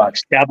 Big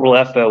Fox. Capital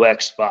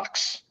F-O-X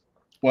Fox.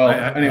 Well,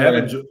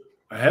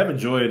 I have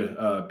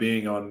enjoyed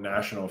being on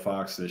National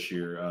Fox this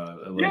year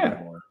a little bit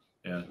more.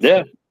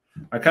 Yeah.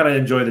 I kind of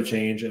enjoy the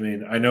change. I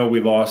mean, I know we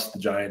lost the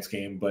Giants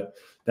game, but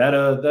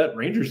that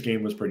Rangers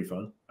game was pretty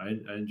fun. I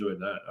enjoyed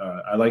that.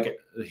 I like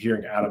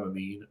hearing Adam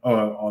Amin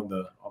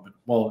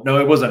well, no,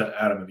 it wasn't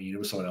Adam Amin. It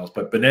was someone else.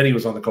 But Benetti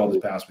was on the call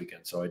this past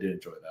weekend, so I did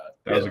enjoy that.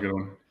 That was a good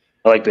one.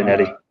 I like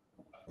Benetti.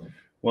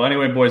 Well,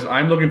 anyway, boys,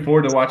 I'm looking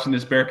forward to watching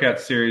this Bearcats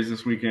series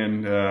this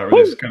weekend, or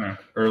this kind of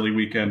early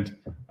weekend.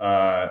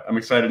 I'm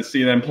excited to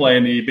see them play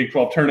in the Big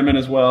 12 tournament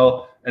as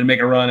well and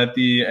make a run at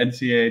the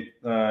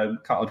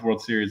NCAA College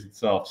World Series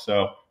itself.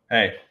 So,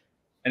 hey,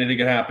 anything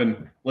can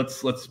happen.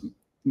 Let's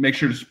make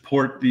sure to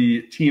support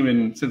the team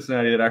in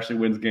Cincinnati that actually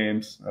wins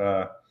games.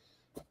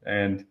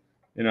 And,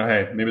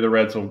 hey, maybe the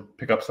Reds will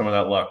pick up some of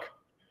that luck.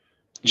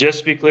 Just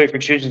to be clear, if you're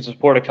choosing to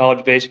support a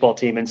college baseball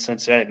team in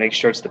Cincinnati, make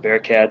sure it's the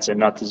Bearcats and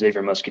not the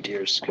Xavier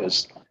Musketeers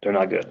because they're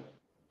not good.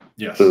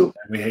 Yes, Boo.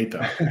 We hate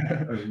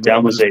them.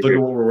 Down with Xavier. Look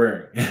at what we're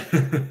wearing.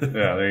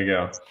 Yeah, there you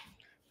go.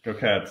 Go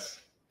Cats.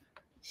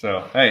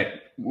 So, hey,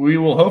 we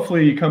will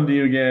hopefully come to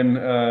you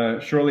again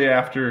shortly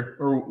after.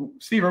 Or,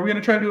 Steve, are we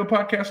going to try to do a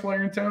podcast while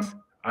you're in town?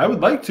 I would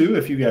like to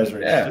if you guys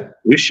are interested. Yeah.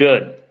 We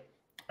should.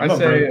 I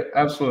say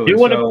absolutely. Do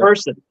one in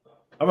person.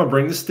 I'm gonna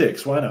bring the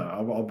sticks. Why not?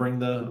 I'll bring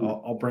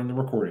the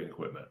recording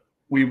equipment.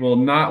 We will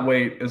not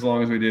wait as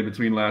long as we did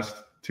between last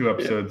two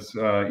episodes.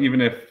 Yeah.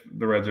 Even if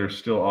the Reds are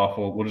still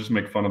awful, we'll just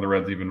make fun of the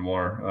Reds even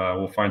more.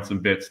 We'll find some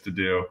bits to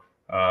do,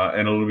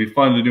 and it'll be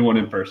fun to do one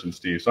in person,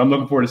 Steve. So I'm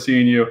looking forward to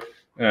seeing you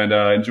and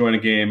enjoying a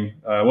game.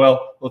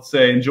 Let's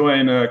say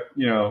enjoying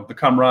the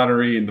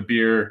camaraderie and the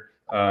beer,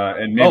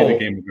 and maybe the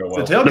game will go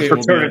well. The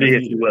fraternity,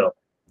 if you will.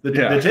 The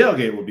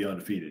tailgate will be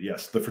undefeated.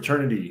 Yes, the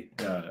fraternity.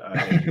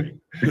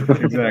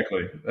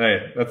 Exactly.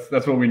 Hey,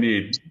 that's what we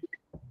need.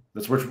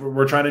 That's what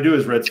we're trying to do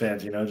as Reds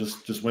fans.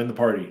 Just win the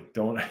party.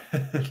 Don't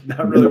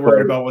not really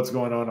worried about what's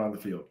going on the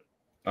field.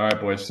 All right,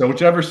 boys. So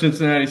whichever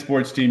Cincinnati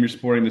sports team you're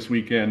supporting this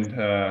weekend,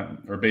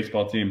 or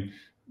baseball team,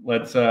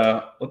 let's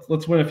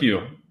win a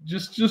few.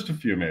 Just a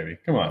few, maybe.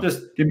 Come on.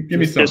 Just give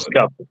me something. Just a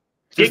couple.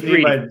 Get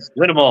greedy.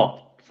 Win them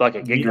all. Fuck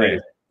it. Get greedy.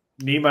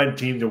 Need my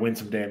team to win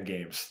some damn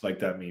games, like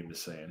that meme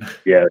is saying.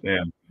 Yeah.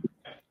 Damn.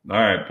 All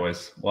right,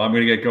 boys. Well, I'm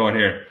going to get going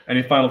here.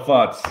 Any final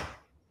thoughts?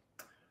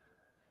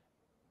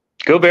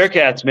 Go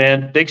Bearcats,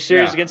 man. Big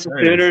series against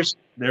the Sooners.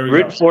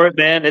 Root for it,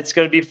 man. It's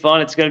going to be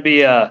fun. It's going to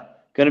be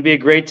a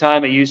great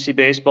time at UC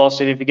Baseball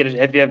Stadium.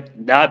 If you have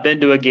not been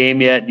to a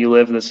game yet and you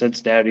live in the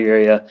Cincinnati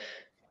area,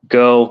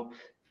 go.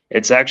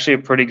 It's actually a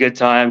pretty good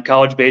time.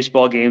 College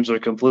baseball games are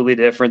completely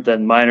different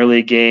than minor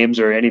league games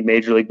or any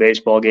Major League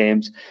Baseball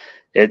games.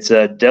 It's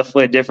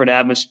definitely a different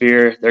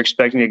atmosphere. They're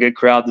expecting a good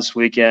crowd this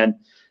weekend.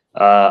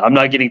 I'm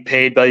not getting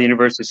paid by the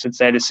University of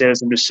Cincinnati to say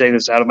this. I'm just saying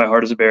this out of my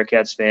heart as a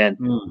Bearcats fan.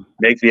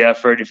 Make the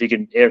effort. If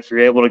you're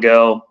able to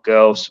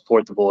go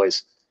support the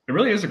boys. It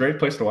really is a great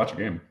place to watch a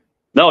game.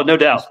 No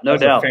doubt. No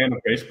doubt. A fan of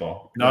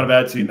baseball. Not a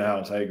bad seat in the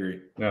house. I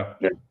agree. Yeah.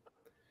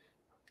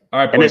 All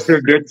right, boys. And it's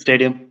their good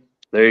stadium.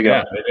 There you go.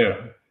 Yeah, they do.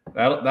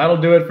 That'll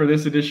do it for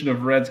this edition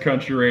of Reds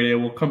Country Radio.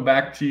 We'll come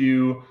back to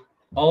you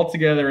all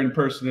together in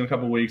person in a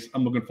couple of weeks.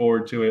 I'm looking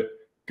forward to it.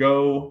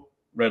 Go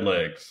Red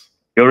Legs.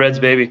 Go Reds,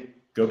 baby.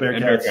 Go Bearcats.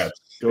 And Bearcats.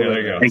 Go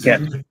there you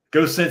go.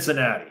 Go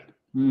Cincinnati.